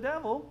it's of the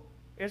devil,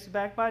 it's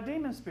backed by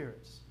demon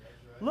spirits.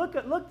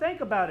 Right. Look,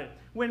 think about it.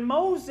 When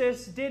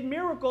Moses did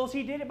miracles,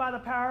 he did it by the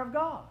power of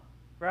God,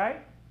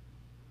 right?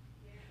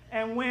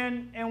 And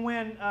when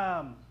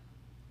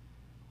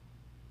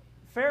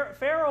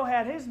Pharaoh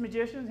had his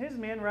magicians, his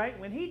men, right?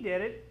 When he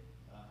did it,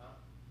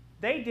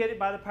 they did it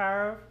by the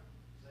power of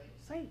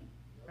Satan,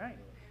 right?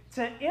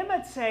 To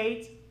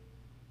imitate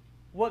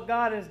what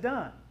God has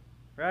done,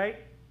 right?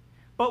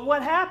 But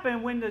what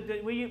happened when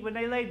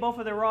they laid both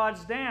of their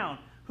rods down?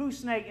 Whose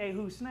snake ate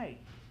whose snake?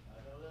 I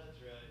know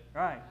that's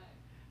right. Right.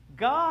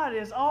 God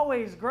is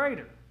always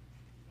greater.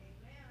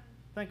 Amen.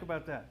 Think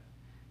about that.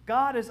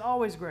 God is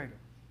always greater.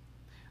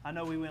 I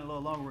know we went a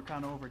little longer. We're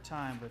kind of over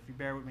time, but if you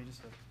bear with me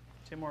just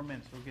 10 more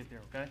minutes, we'll get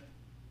there, okay?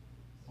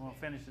 I want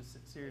to finish this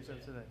series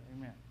up today.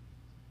 Amen.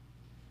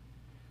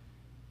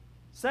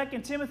 2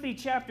 Timothy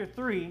chapter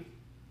 3.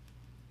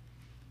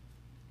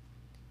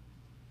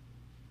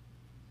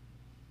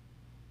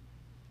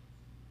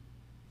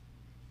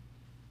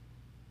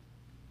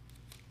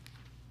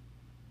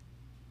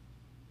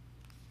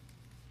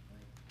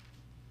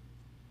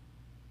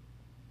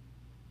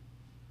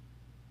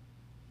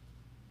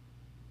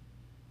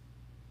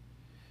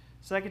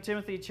 Second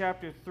Timothy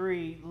chapter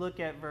 3,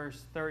 look at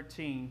verse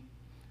 13.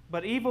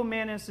 But evil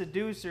men and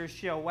seducers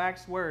shall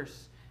wax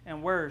worse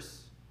and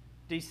worse,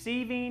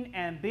 deceiving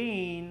and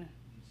being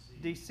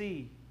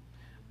deceived.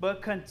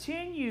 But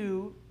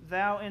continue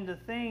thou in the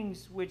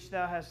things which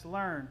thou hast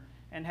learned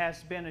and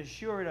hast been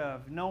assured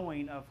of,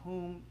 knowing of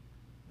whom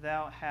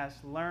thou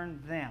hast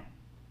learned them.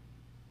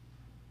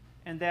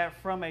 And that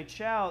from a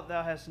child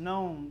thou hast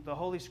known the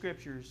holy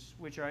scriptures,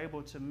 which are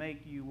able to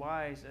make you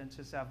wise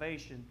unto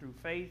salvation through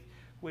faith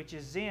which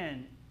is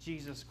in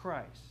Jesus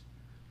Christ.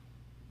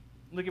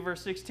 Look at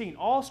verse 16.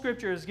 All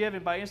Scripture is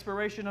given by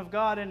inspiration of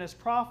God and is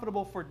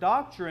profitable for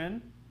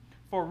doctrine,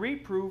 for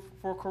reproof,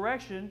 for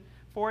correction,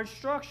 for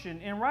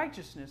instruction in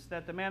righteousness,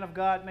 that the man of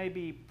God may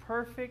be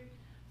perfect,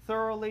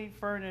 thoroughly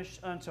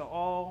furnished unto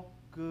all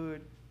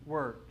good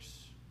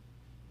works.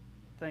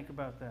 Think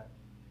about that.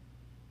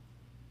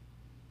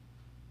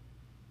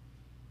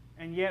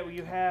 And yet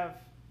you have,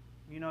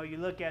 you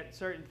look at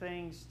certain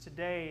things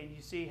today and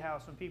you see how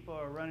some people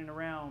are running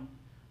around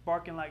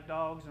barking like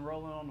dogs and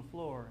rolling on the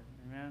floor.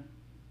 Amen.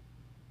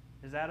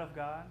 Is that of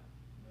God?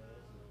 No.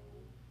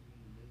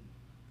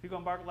 If you're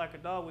going to bark like a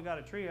dog, we got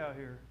a tree out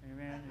here.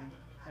 Amen.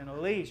 And a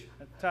leash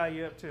to tie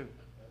you up to.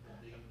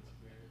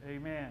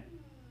 Amen.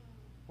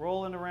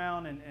 Rolling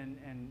around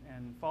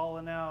and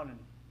falling out and,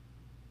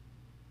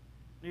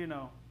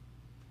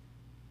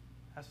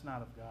 that's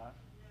not of God.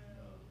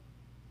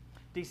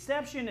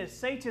 Deception is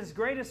Satan's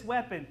greatest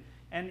weapon,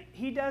 and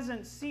he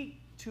doesn't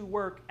seek to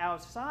work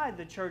outside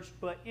the church,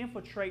 but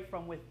infiltrate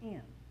from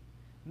within,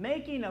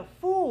 making a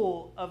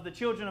fool of the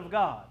children of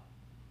God.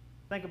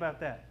 Think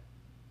about that.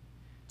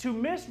 To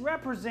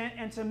misrepresent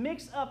and to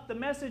mix up the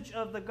message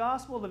of the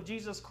gospel of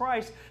Jesus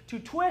Christ, to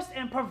twist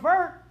and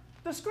pervert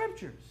the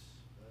Scriptures.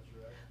 That's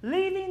right.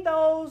 Leaving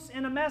those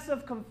in a mess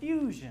of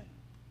confusion.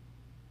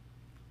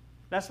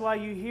 That's why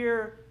you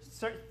hear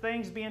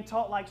things being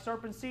taught like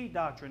serpent seed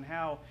doctrine,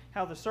 how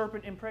the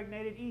serpent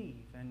impregnated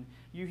Eve, and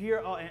you hear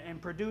and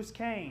produced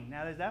Cain.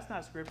 Now that's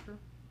not Scripture.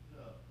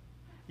 No.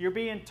 You're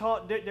being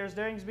taught, there's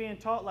things being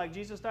taught like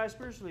Jesus died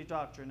spiritually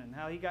doctrine, and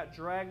how he got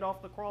dragged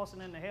off the cross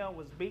and into hell,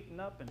 was beaten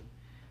up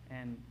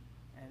and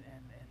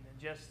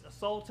just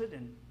assaulted,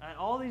 and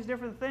all these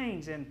different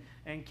things,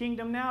 and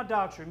kingdom now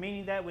doctrine,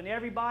 meaning that when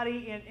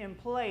everybody in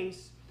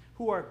place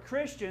who are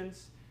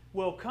Christians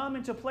will come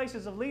into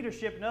places of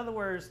leadership. In other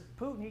words,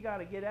 Putin, he got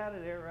to get out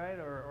of there, right?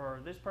 Or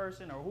this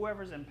person, or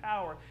whoever's in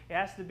power. It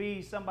has to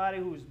be somebody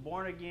who's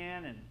born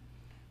again and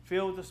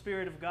filled with the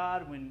Spirit of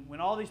God.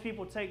 When all these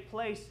people take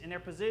place in their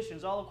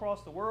positions all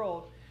across the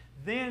world,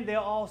 then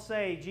they'll all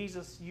say,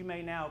 Jesus, you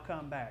may now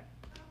come back.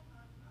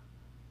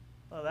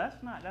 Well,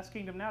 that's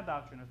kingdom now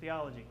doctrine or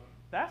theology.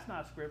 That's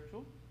not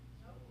scriptural.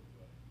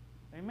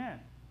 Amen.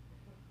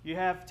 You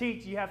have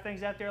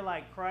things out there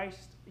like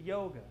Christ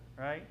yoga,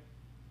 right?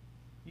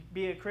 You can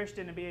be a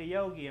Christian and be a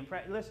yogi. And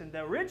listen,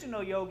 the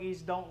original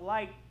yogis don't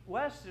like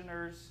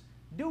Westerners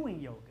doing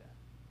yoga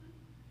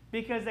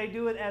because they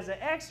do it as an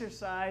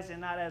exercise and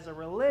not as a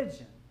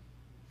religion.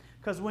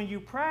 Because when you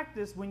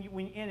practice, when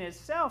in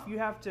itself, you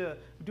have to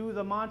do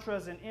the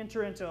mantras and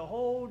enter into a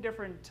whole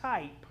different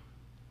type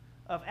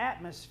of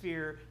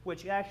atmosphere,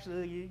 which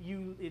actually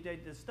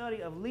the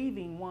study of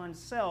leaving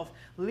oneself,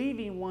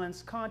 leaving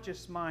one's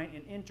conscious mind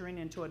and entering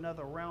into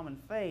another realm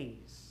and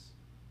phase.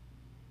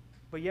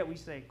 But yet we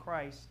say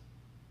Christ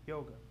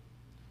yoga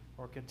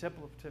or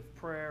contemplative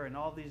prayer and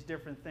all these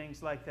different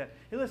things like that.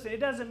 Hey, listen,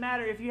 it doesn't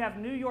matter if you have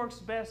New York's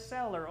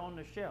bestseller on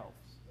the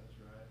shelves. That's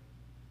right.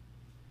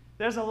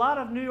 There's a lot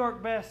of New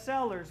York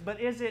bestsellers, but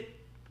is it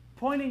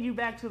pointing you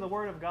back to the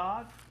Word of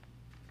God?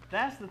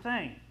 That's the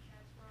thing.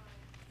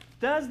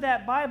 Does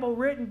that Bible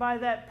written by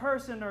that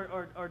person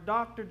or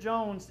Dr.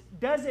 Jones,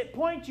 does it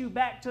point you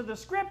back to the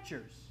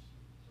Scriptures?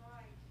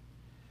 Right.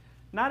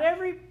 Not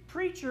every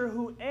preacher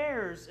who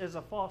errs is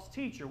a false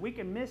teacher. We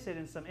can miss it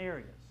in some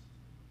areas.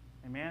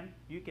 Amen?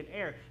 You can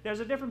err.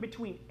 There's a difference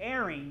between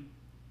erring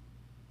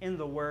in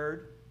the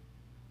Word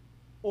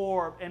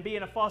and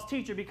being a false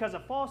teacher, because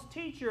a false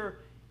teacher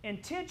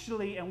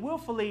intentionally and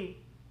willfully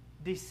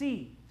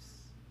deceives,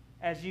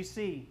 as you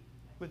see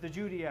with the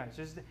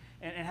Judaizers,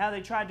 and how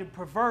they tried to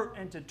pervert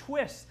and to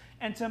twist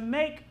and to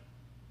make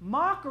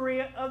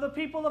mockery of the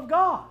people of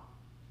God.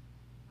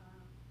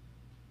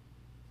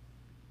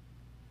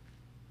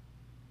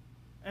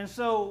 And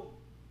so,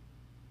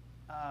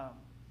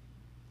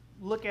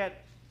 look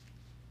at,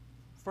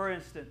 for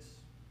instance,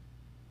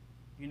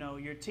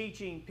 you're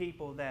teaching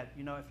people that,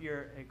 if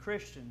you're a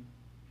Christian,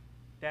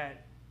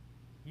 that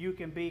you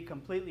can be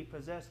completely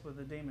possessed with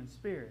a demon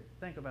spirit.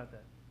 Think about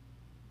that.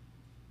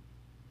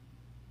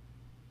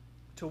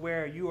 To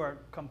where you are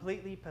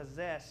completely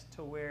possessed,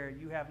 to where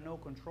you have no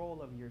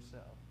control of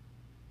yourself.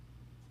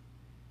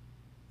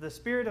 The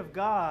Spirit of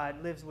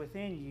God lives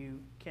within you,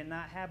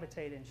 cannot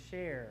habitate and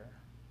share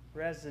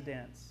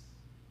residence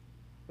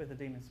with a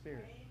demon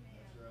spirit.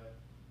 That's right.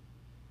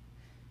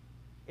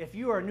 If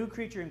you are a new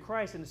creature in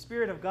Christ and the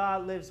Spirit of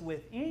God lives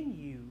within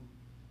you,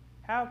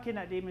 how can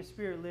that demon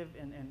spirit live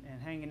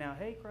and hanging out?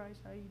 Hey,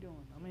 Christ, how you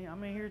doing?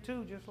 I'm in here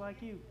too, just like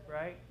you,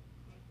 right?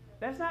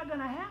 That's not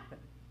going to happen.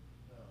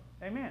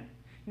 No. Amen.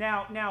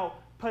 Now,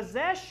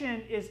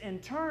 possession is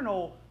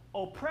internal.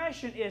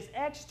 Oppression is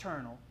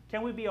external.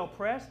 Can we be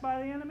oppressed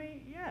by the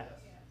enemy? Yes.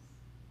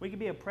 We can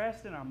be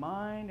oppressed in our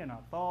mind and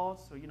our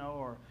thoughts,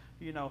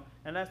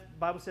 and that's, the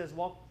Bible says,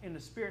 walk in the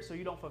Spirit so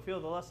you don't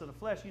fulfill the lust of the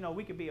flesh.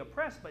 We can be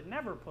oppressed, but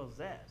never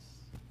possessed.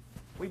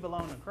 We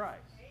belong to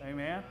Christ.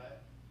 Amen.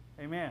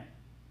 Amen.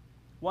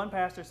 One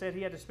pastor said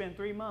he had to spend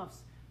 3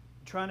 months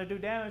trying to do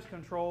damage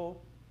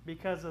control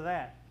because of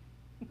that.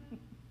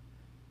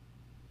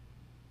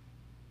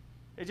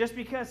 It's just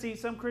because, see,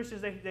 some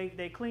Christians,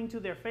 they cling to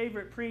their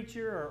favorite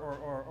preacher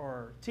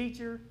or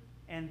teacher,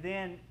 and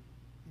then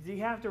you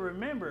have to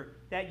remember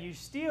that you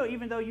still,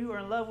 even though you are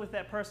in love with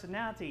that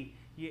personality,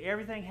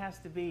 everything has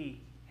to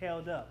be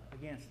held up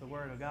against the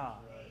Word of God.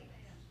 Right.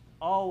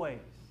 Always.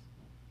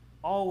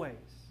 Always.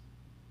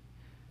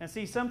 And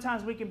see,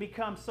 sometimes we can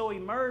become so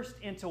immersed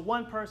into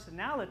one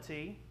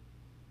personality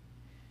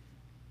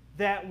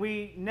that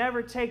we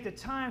never take the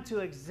time to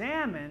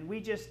examine.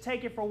 We just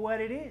take it for what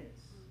it is.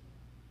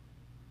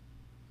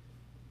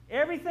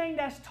 Everything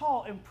that's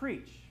taught and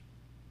preached,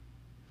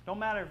 don't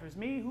matter if it's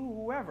me,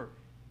 whoever,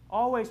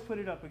 always put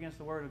it up against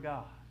the Word of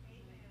God.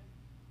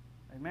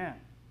 Amen.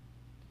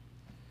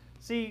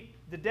 See,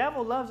 the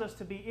devil loves us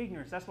to be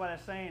ignorant. That's why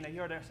that's saying, that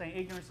you're saying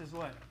ignorance is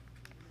what?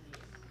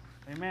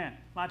 Amen.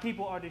 My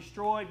people are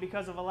destroyed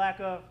because of a lack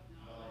of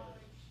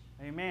knowledge.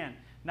 Amen.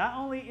 Not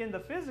only in the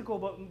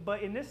physical,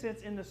 but in this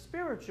sense, in the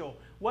spiritual.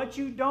 What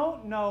you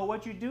don't know,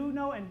 what you do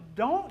know and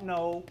don't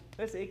know,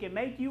 listen, it can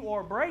make you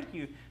or break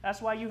you.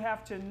 That's why you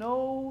have to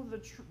know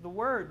the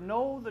Word,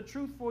 know the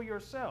truth for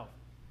yourself.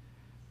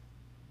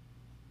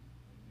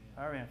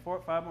 All right,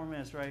 5 more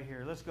minutes right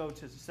here. Let's go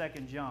to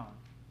 2 John.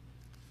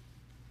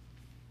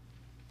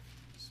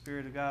 The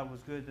Spirit of God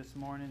was good this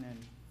morning, and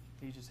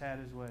He just had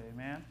His way.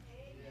 Amen?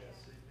 Yes,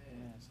 amen.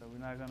 Amen. So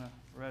we're not going to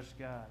rush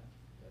God.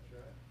 That's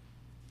right.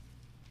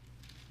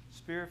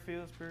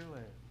 Spirit-filled,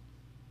 Spirit-led.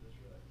 That's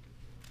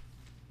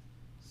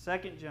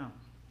right. 2 John.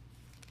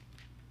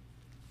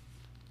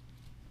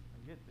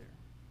 I'll get there.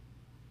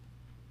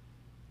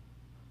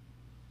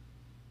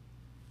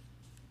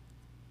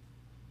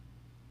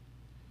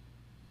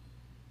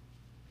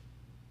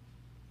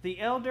 The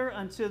elder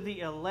unto the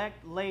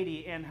elect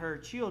lady and her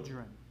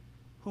children,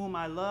 whom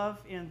I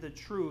love in the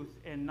truth,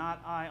 and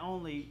not I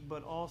only,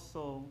 but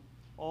also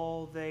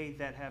all they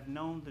that have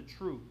known the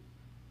truth.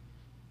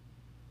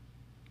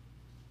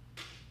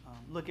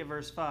 Look at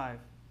verse 5.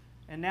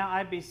 And now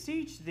I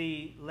beseech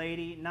thee,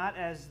 lady, not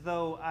as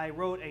though I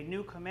wrote a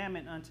new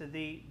commandment unto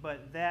thee,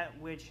 but that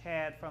which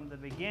had from the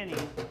beginning,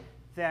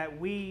 that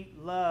we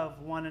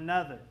love one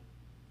another.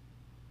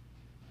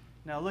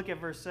 Now look at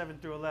verse 7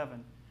 through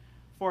 11.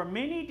 For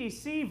many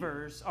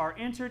deceivers are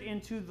entered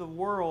into the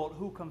world,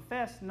 who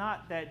confess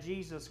not that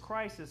Jesus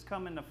Christ is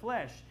come in the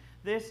flesh.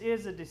 This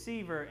is a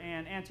deceiver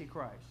and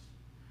antichrist.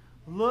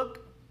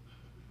 Look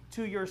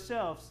to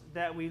yourselves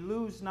that we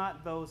lose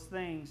not those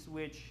things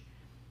which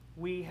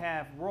we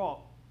have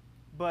wrought,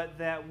 but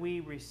that we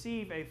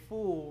receive a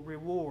full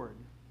reward.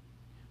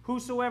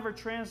 Whosoever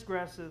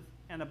transgresseth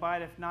and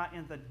abideth not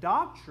in the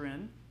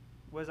doctrine,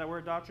 what does that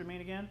word doctrine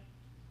mean again?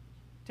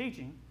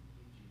 Teaching.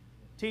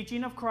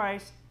 Teaching of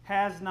Christ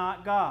has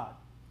not God.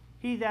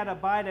 He that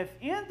abideth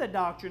in the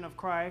doctrine of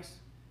Christ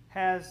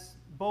has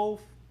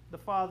both the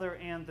Father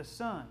and the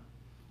Son.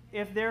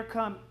 if there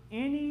come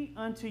any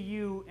unto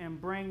you and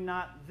bring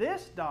not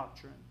this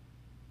doctrine,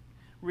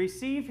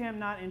 receive him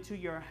not into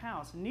your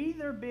house,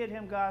 neither bid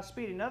him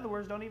Godspeed. In other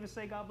words, don't even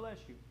say God bless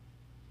you.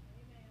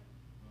 Amen.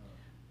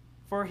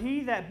 For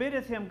he that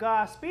biddeth him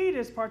Godspeed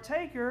is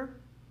partaker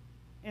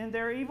in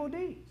their evil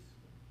deeds.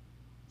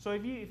 So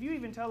if you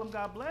even tell them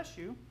God bless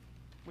you,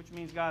 which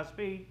means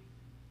Godspeed,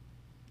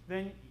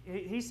 then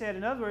he said,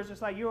 in other words,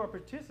 it's like you are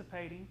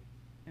participating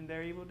in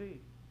their evil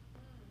deeds.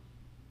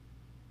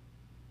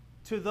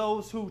 To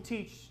those who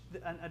teach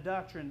a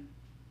doctrine,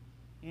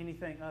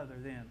 anything other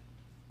than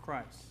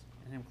Christ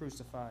and him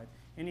crucified,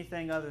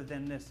 anything other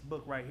than this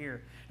book right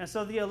here. And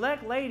so the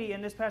elect lady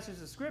in this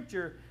passage of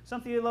Scripture,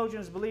 some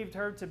theologians believed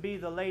her to be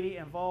the lady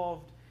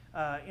involved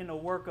in the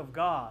work of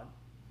God.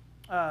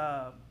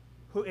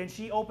 And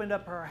she opened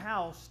up her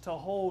house to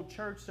hold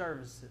church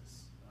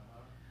services.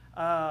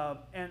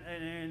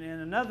 And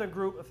another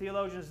group of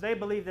theologians, they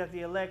believe that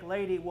the elect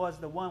lady was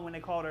the one, when they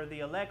called her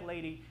the elect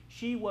lady,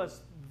 she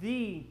was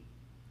the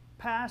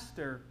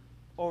pastor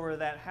over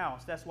that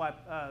house. That's why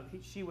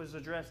she was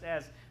addressed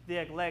as the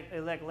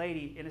elect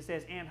lady, and it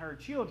says, and her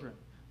children,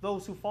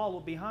 those who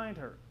followed behind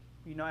her,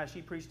 as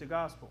she preached the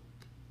gospel.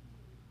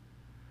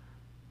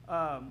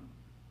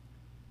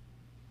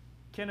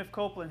 Kenneth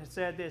Copeland has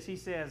said this. He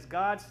says,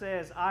 God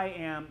says, I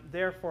am,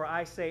 therefore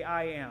I say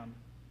I am.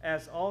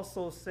 As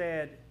also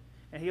said,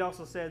 and he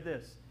also said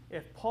this,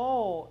 if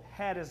Paul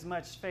had as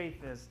much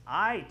faith as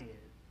I did,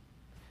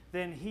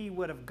 then he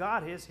would have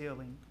got his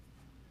healing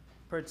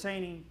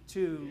pertaining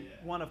to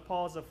one of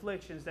Paul's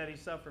afflictions that he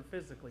suffered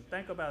physically.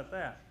 Think about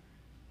that.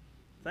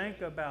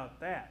 Think about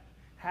that.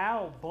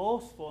 How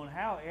boastful and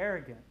how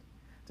arrogant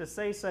to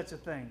say such a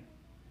thing.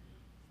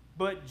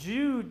 But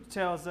Jude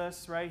tells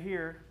us right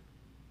here,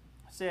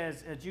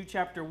 says, Jude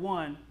chapter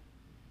 1,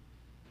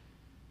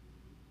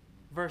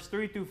 verse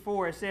 3 through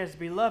 4, it says,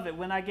 Beloved,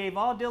 when I gave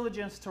all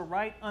diligence to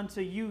write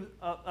unto you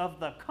of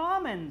the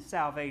common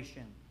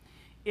salvation,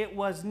 it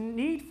was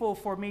needful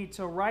for me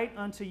to write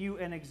unto you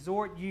and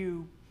exhort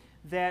you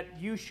that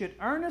you should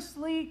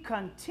earnestly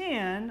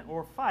contend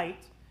or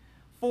fight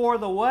for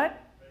the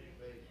what?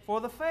 Faith.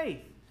 For the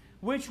faith,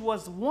 which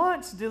was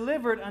once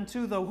delivered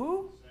unto the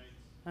who? Saints.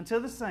 Unto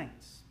the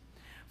saints.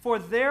 For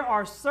there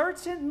are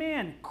certain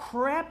men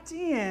crept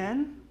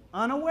in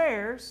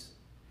unawares,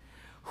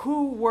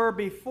 who were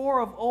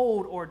before of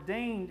old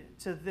ordained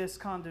to this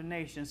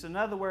condemnation. So in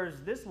other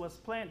words, this was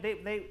planned.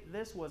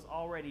 This was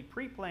already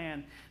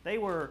pre-planned.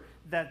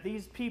 That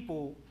these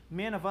people,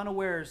 men of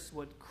unawares,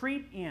 would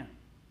creep in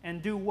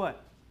and do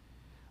what?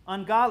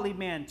 Ungodly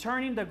men,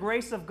 turning the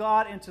grace of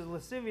God into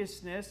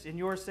lasciviousness. And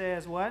yours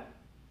says what?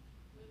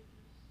 Lewdness.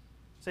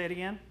 Say it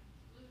again.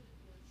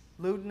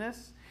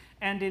 Lewdness.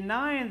 And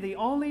denying the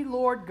only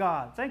Lord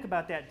God. Think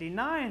about that.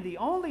 Denying the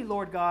only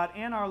Lord God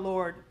and our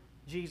Lord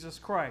Jesus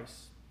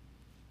Christ.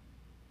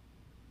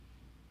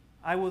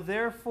 I will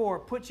therefore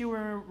put you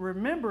in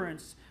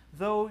remembrance,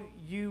 though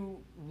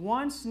you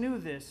once knew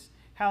this,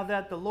 how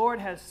that the Lord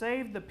has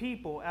saved the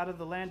people out of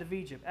the land of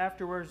Egypt,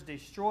 afterwards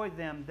destroyed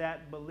them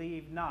that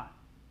believe not.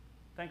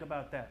 Think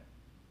about that.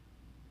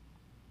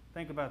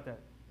 Think about that.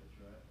 That's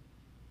right.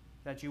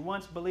 That you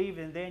once believed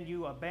and then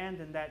you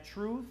abandoned that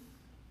truth.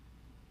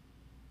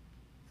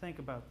 Think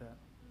about that.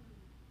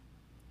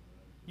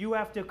 You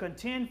have to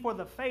contend for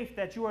the faith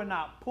that you are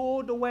not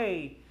pulled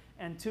away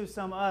into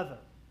some other.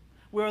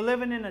 We're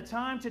living in a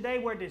time today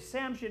where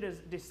deception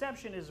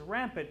is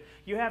rampant.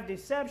 You have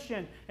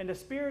deception, and the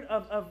spirit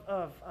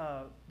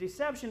of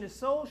deception is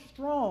so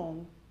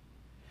strong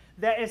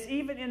that it's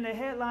even in the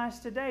headlines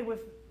today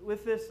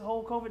with this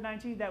whole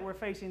COVID-19 that we're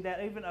facing,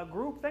 that even a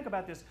group, think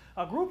about this,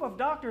 a group of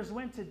doctors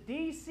went to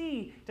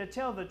D.C. to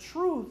tell the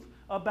truth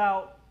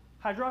about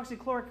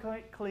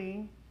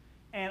hydroxychloroquine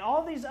and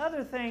all these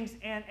other things,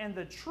 and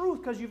the truth,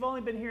 because you've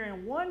only been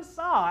hearing one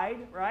side,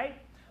 right,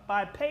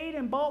 by paid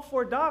and bought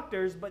for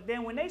doctors, but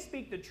then when they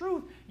speak the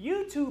truth,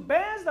 YouTube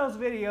bans those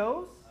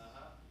videos.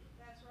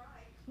 That's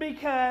right.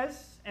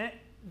 Because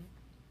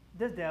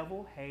the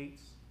devil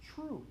hates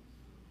truth.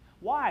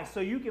 Why? So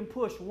you can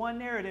push one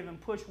narrative and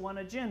push one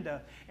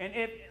agenda, and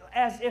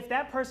as if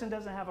that person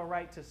doesn't have a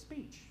right to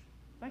speech.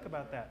 Think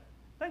about that.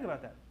 Think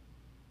about that.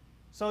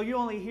 So you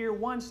only hear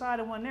one side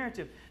of one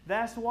narrative.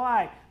 That's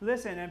why,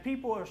 listen, and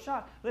people are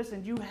shocked.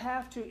 Listen, you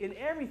have to, in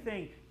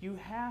everything, you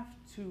have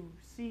to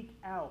seek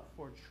out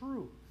for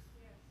truth.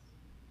 Yes.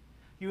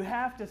 You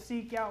have to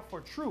seek out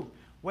for truth.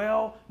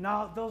 Well,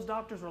 now those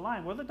doctors are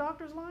lying. Were the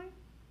doctors lying?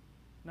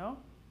 No?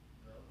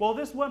 Well,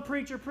 this one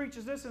preacher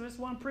preaches this and this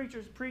one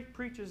preacher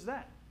preaches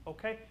that.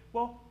 Okay?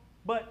 Well,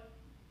 but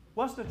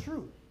what's the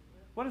truth?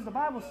 What does the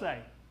Bible say?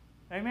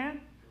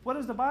 Amen? What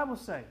does the Bible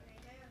say?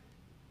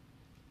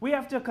 We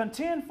have to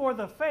contend for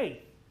the faith.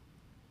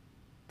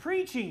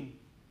 Preaching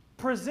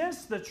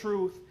presents the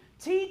truth.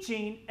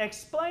 Teaching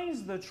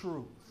explains the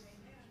truth.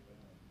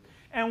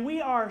 And we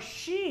are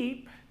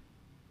sheep,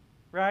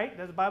 right?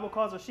 That the Bible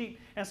calls us sheep.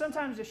 And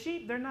sometimes the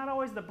sheep, they're not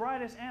always the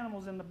brightest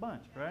animals in the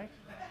bunch, right?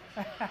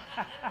 I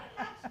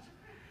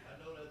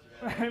know that's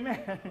right.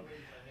 Amen. I'll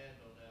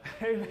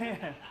raise my hand on that.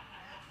 Amen.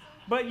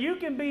 But you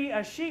can be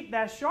a sheep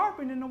that's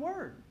sharpened in the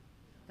Word.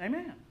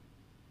 Amen.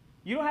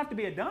 You don't have to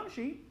be a dumb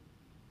sheep,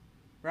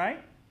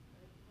 right?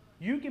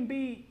 You can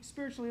be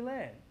spiritually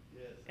led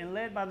and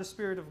led by the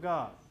Spirit of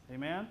God.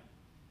 Amen?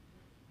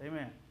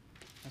 Amen.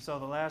 And so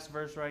the last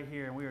verse right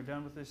here, and we are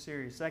done with this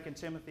series, 2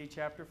 Timothy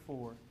chapter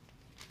 4.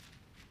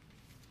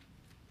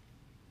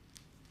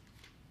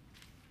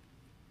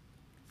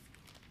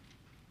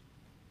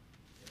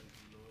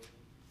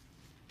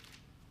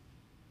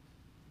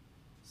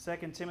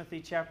 Second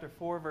Timothy chapter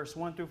 4, verse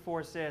 1 through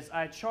 4 says,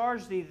 I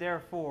charge thee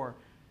therefore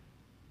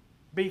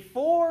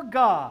before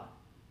God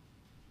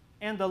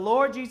and the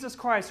Lord Jesus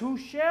Christ, who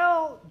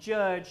shall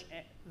judge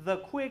the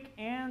quick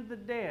and the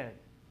dead,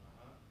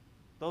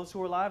 those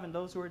who are alive and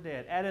those who are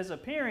dead, at his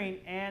appearing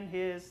and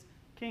his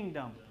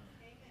kingdom.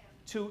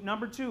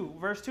 Number 2,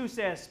 verse 2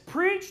 says,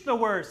 preach the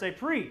word. Say,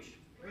 preach.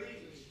 Preach.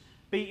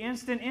 Be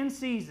instant in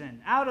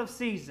season, out of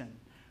season.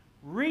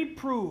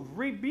 Reprove,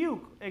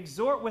 rebuke,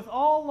 exhort with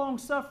all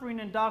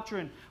longsuffering and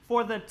doctrine.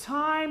 For the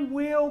time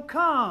will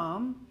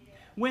come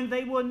when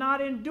they will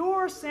not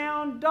endure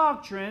sound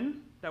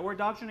doctrine. That word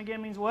doctrine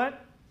again means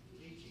what?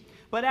 Teaching.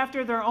 But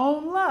after their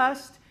own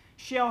lust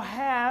shall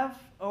have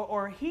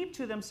or heap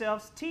to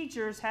themselves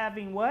teachers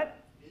having what?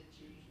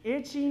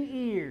 Itching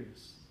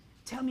ears.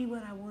 Tell me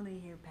what I want to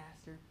hear,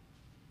 Pastor.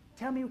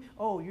 Tell me,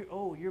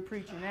 you're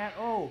preaching that.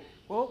 Oh,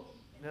 well,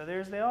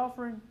 there's the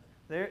offering.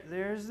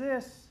 There's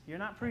this. You're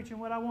not preaching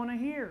what I want to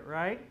hear,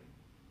 right?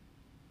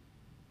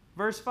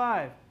 Verse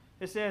 5,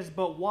 it says,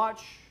 but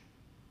watch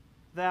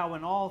thou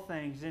in all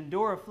things,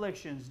 endure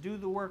afflictions, do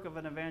the work of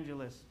an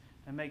evangelist,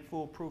 and make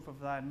full proof of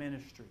thy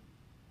ministry.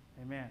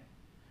 Amen.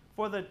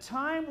 For the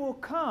time will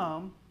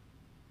come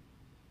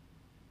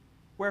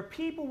where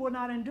people will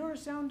not endure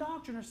sound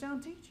doctrine or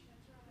sound teaching.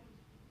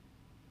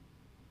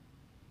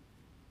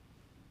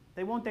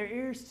 They want their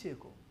ears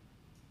tickled.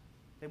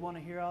 They want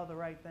to hear all the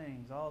right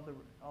things, all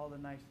the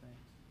nice things.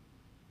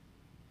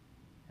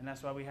 And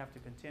that's why we have to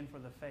contend for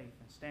the faith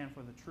and stand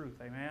for the truth.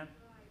 Amen?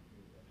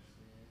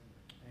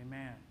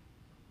 Amen.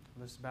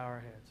 Let's bow our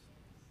heads.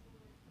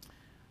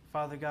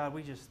 Father God,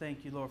 we just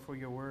thank you, Lord, for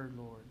your word,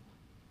 Lord.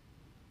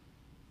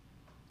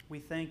 We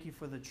thank you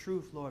for the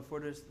truth, Lord, for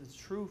this the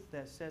truth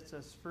that sets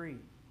us free.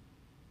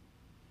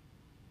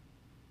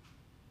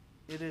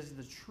 It is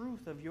the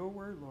truth of your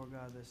word, Lord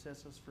God, that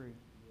sets us free.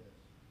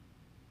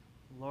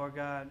 Lord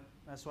God,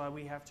 that's why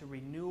we have to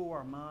renew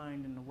our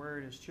mind in the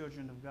Word as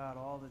children of God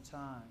all the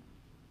time.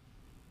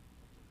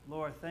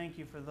 Lord, thank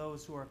you for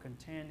those who are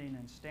contending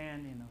and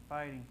standing and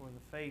fighting for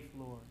the faith,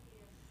 Lord.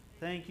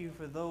 Thank you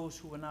for those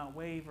who will not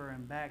waver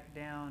and back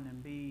down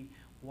and be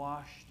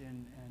washed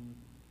and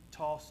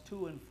tossed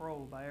to and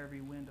fro by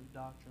every wind of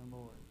doctrine,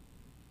 Lord.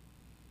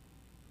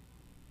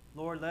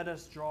 Lord, let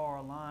us draw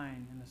our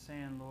line in the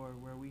sand,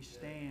 Lord, where we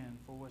stand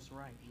for what's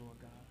right, Lord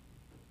God.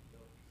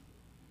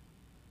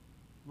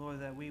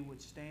 Lord, that we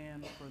would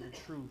stand for the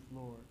truth,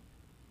 Lord.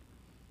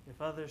 If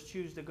others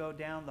choose to go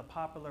down the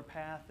popular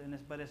path,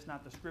 but it's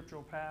not the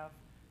scriptural path,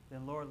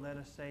 then Lord, let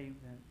us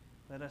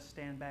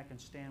stand back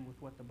and stand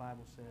with what the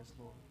Bible says,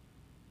 Lord.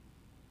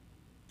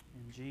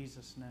 In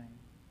Jesus' name,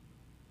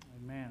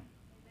 amen.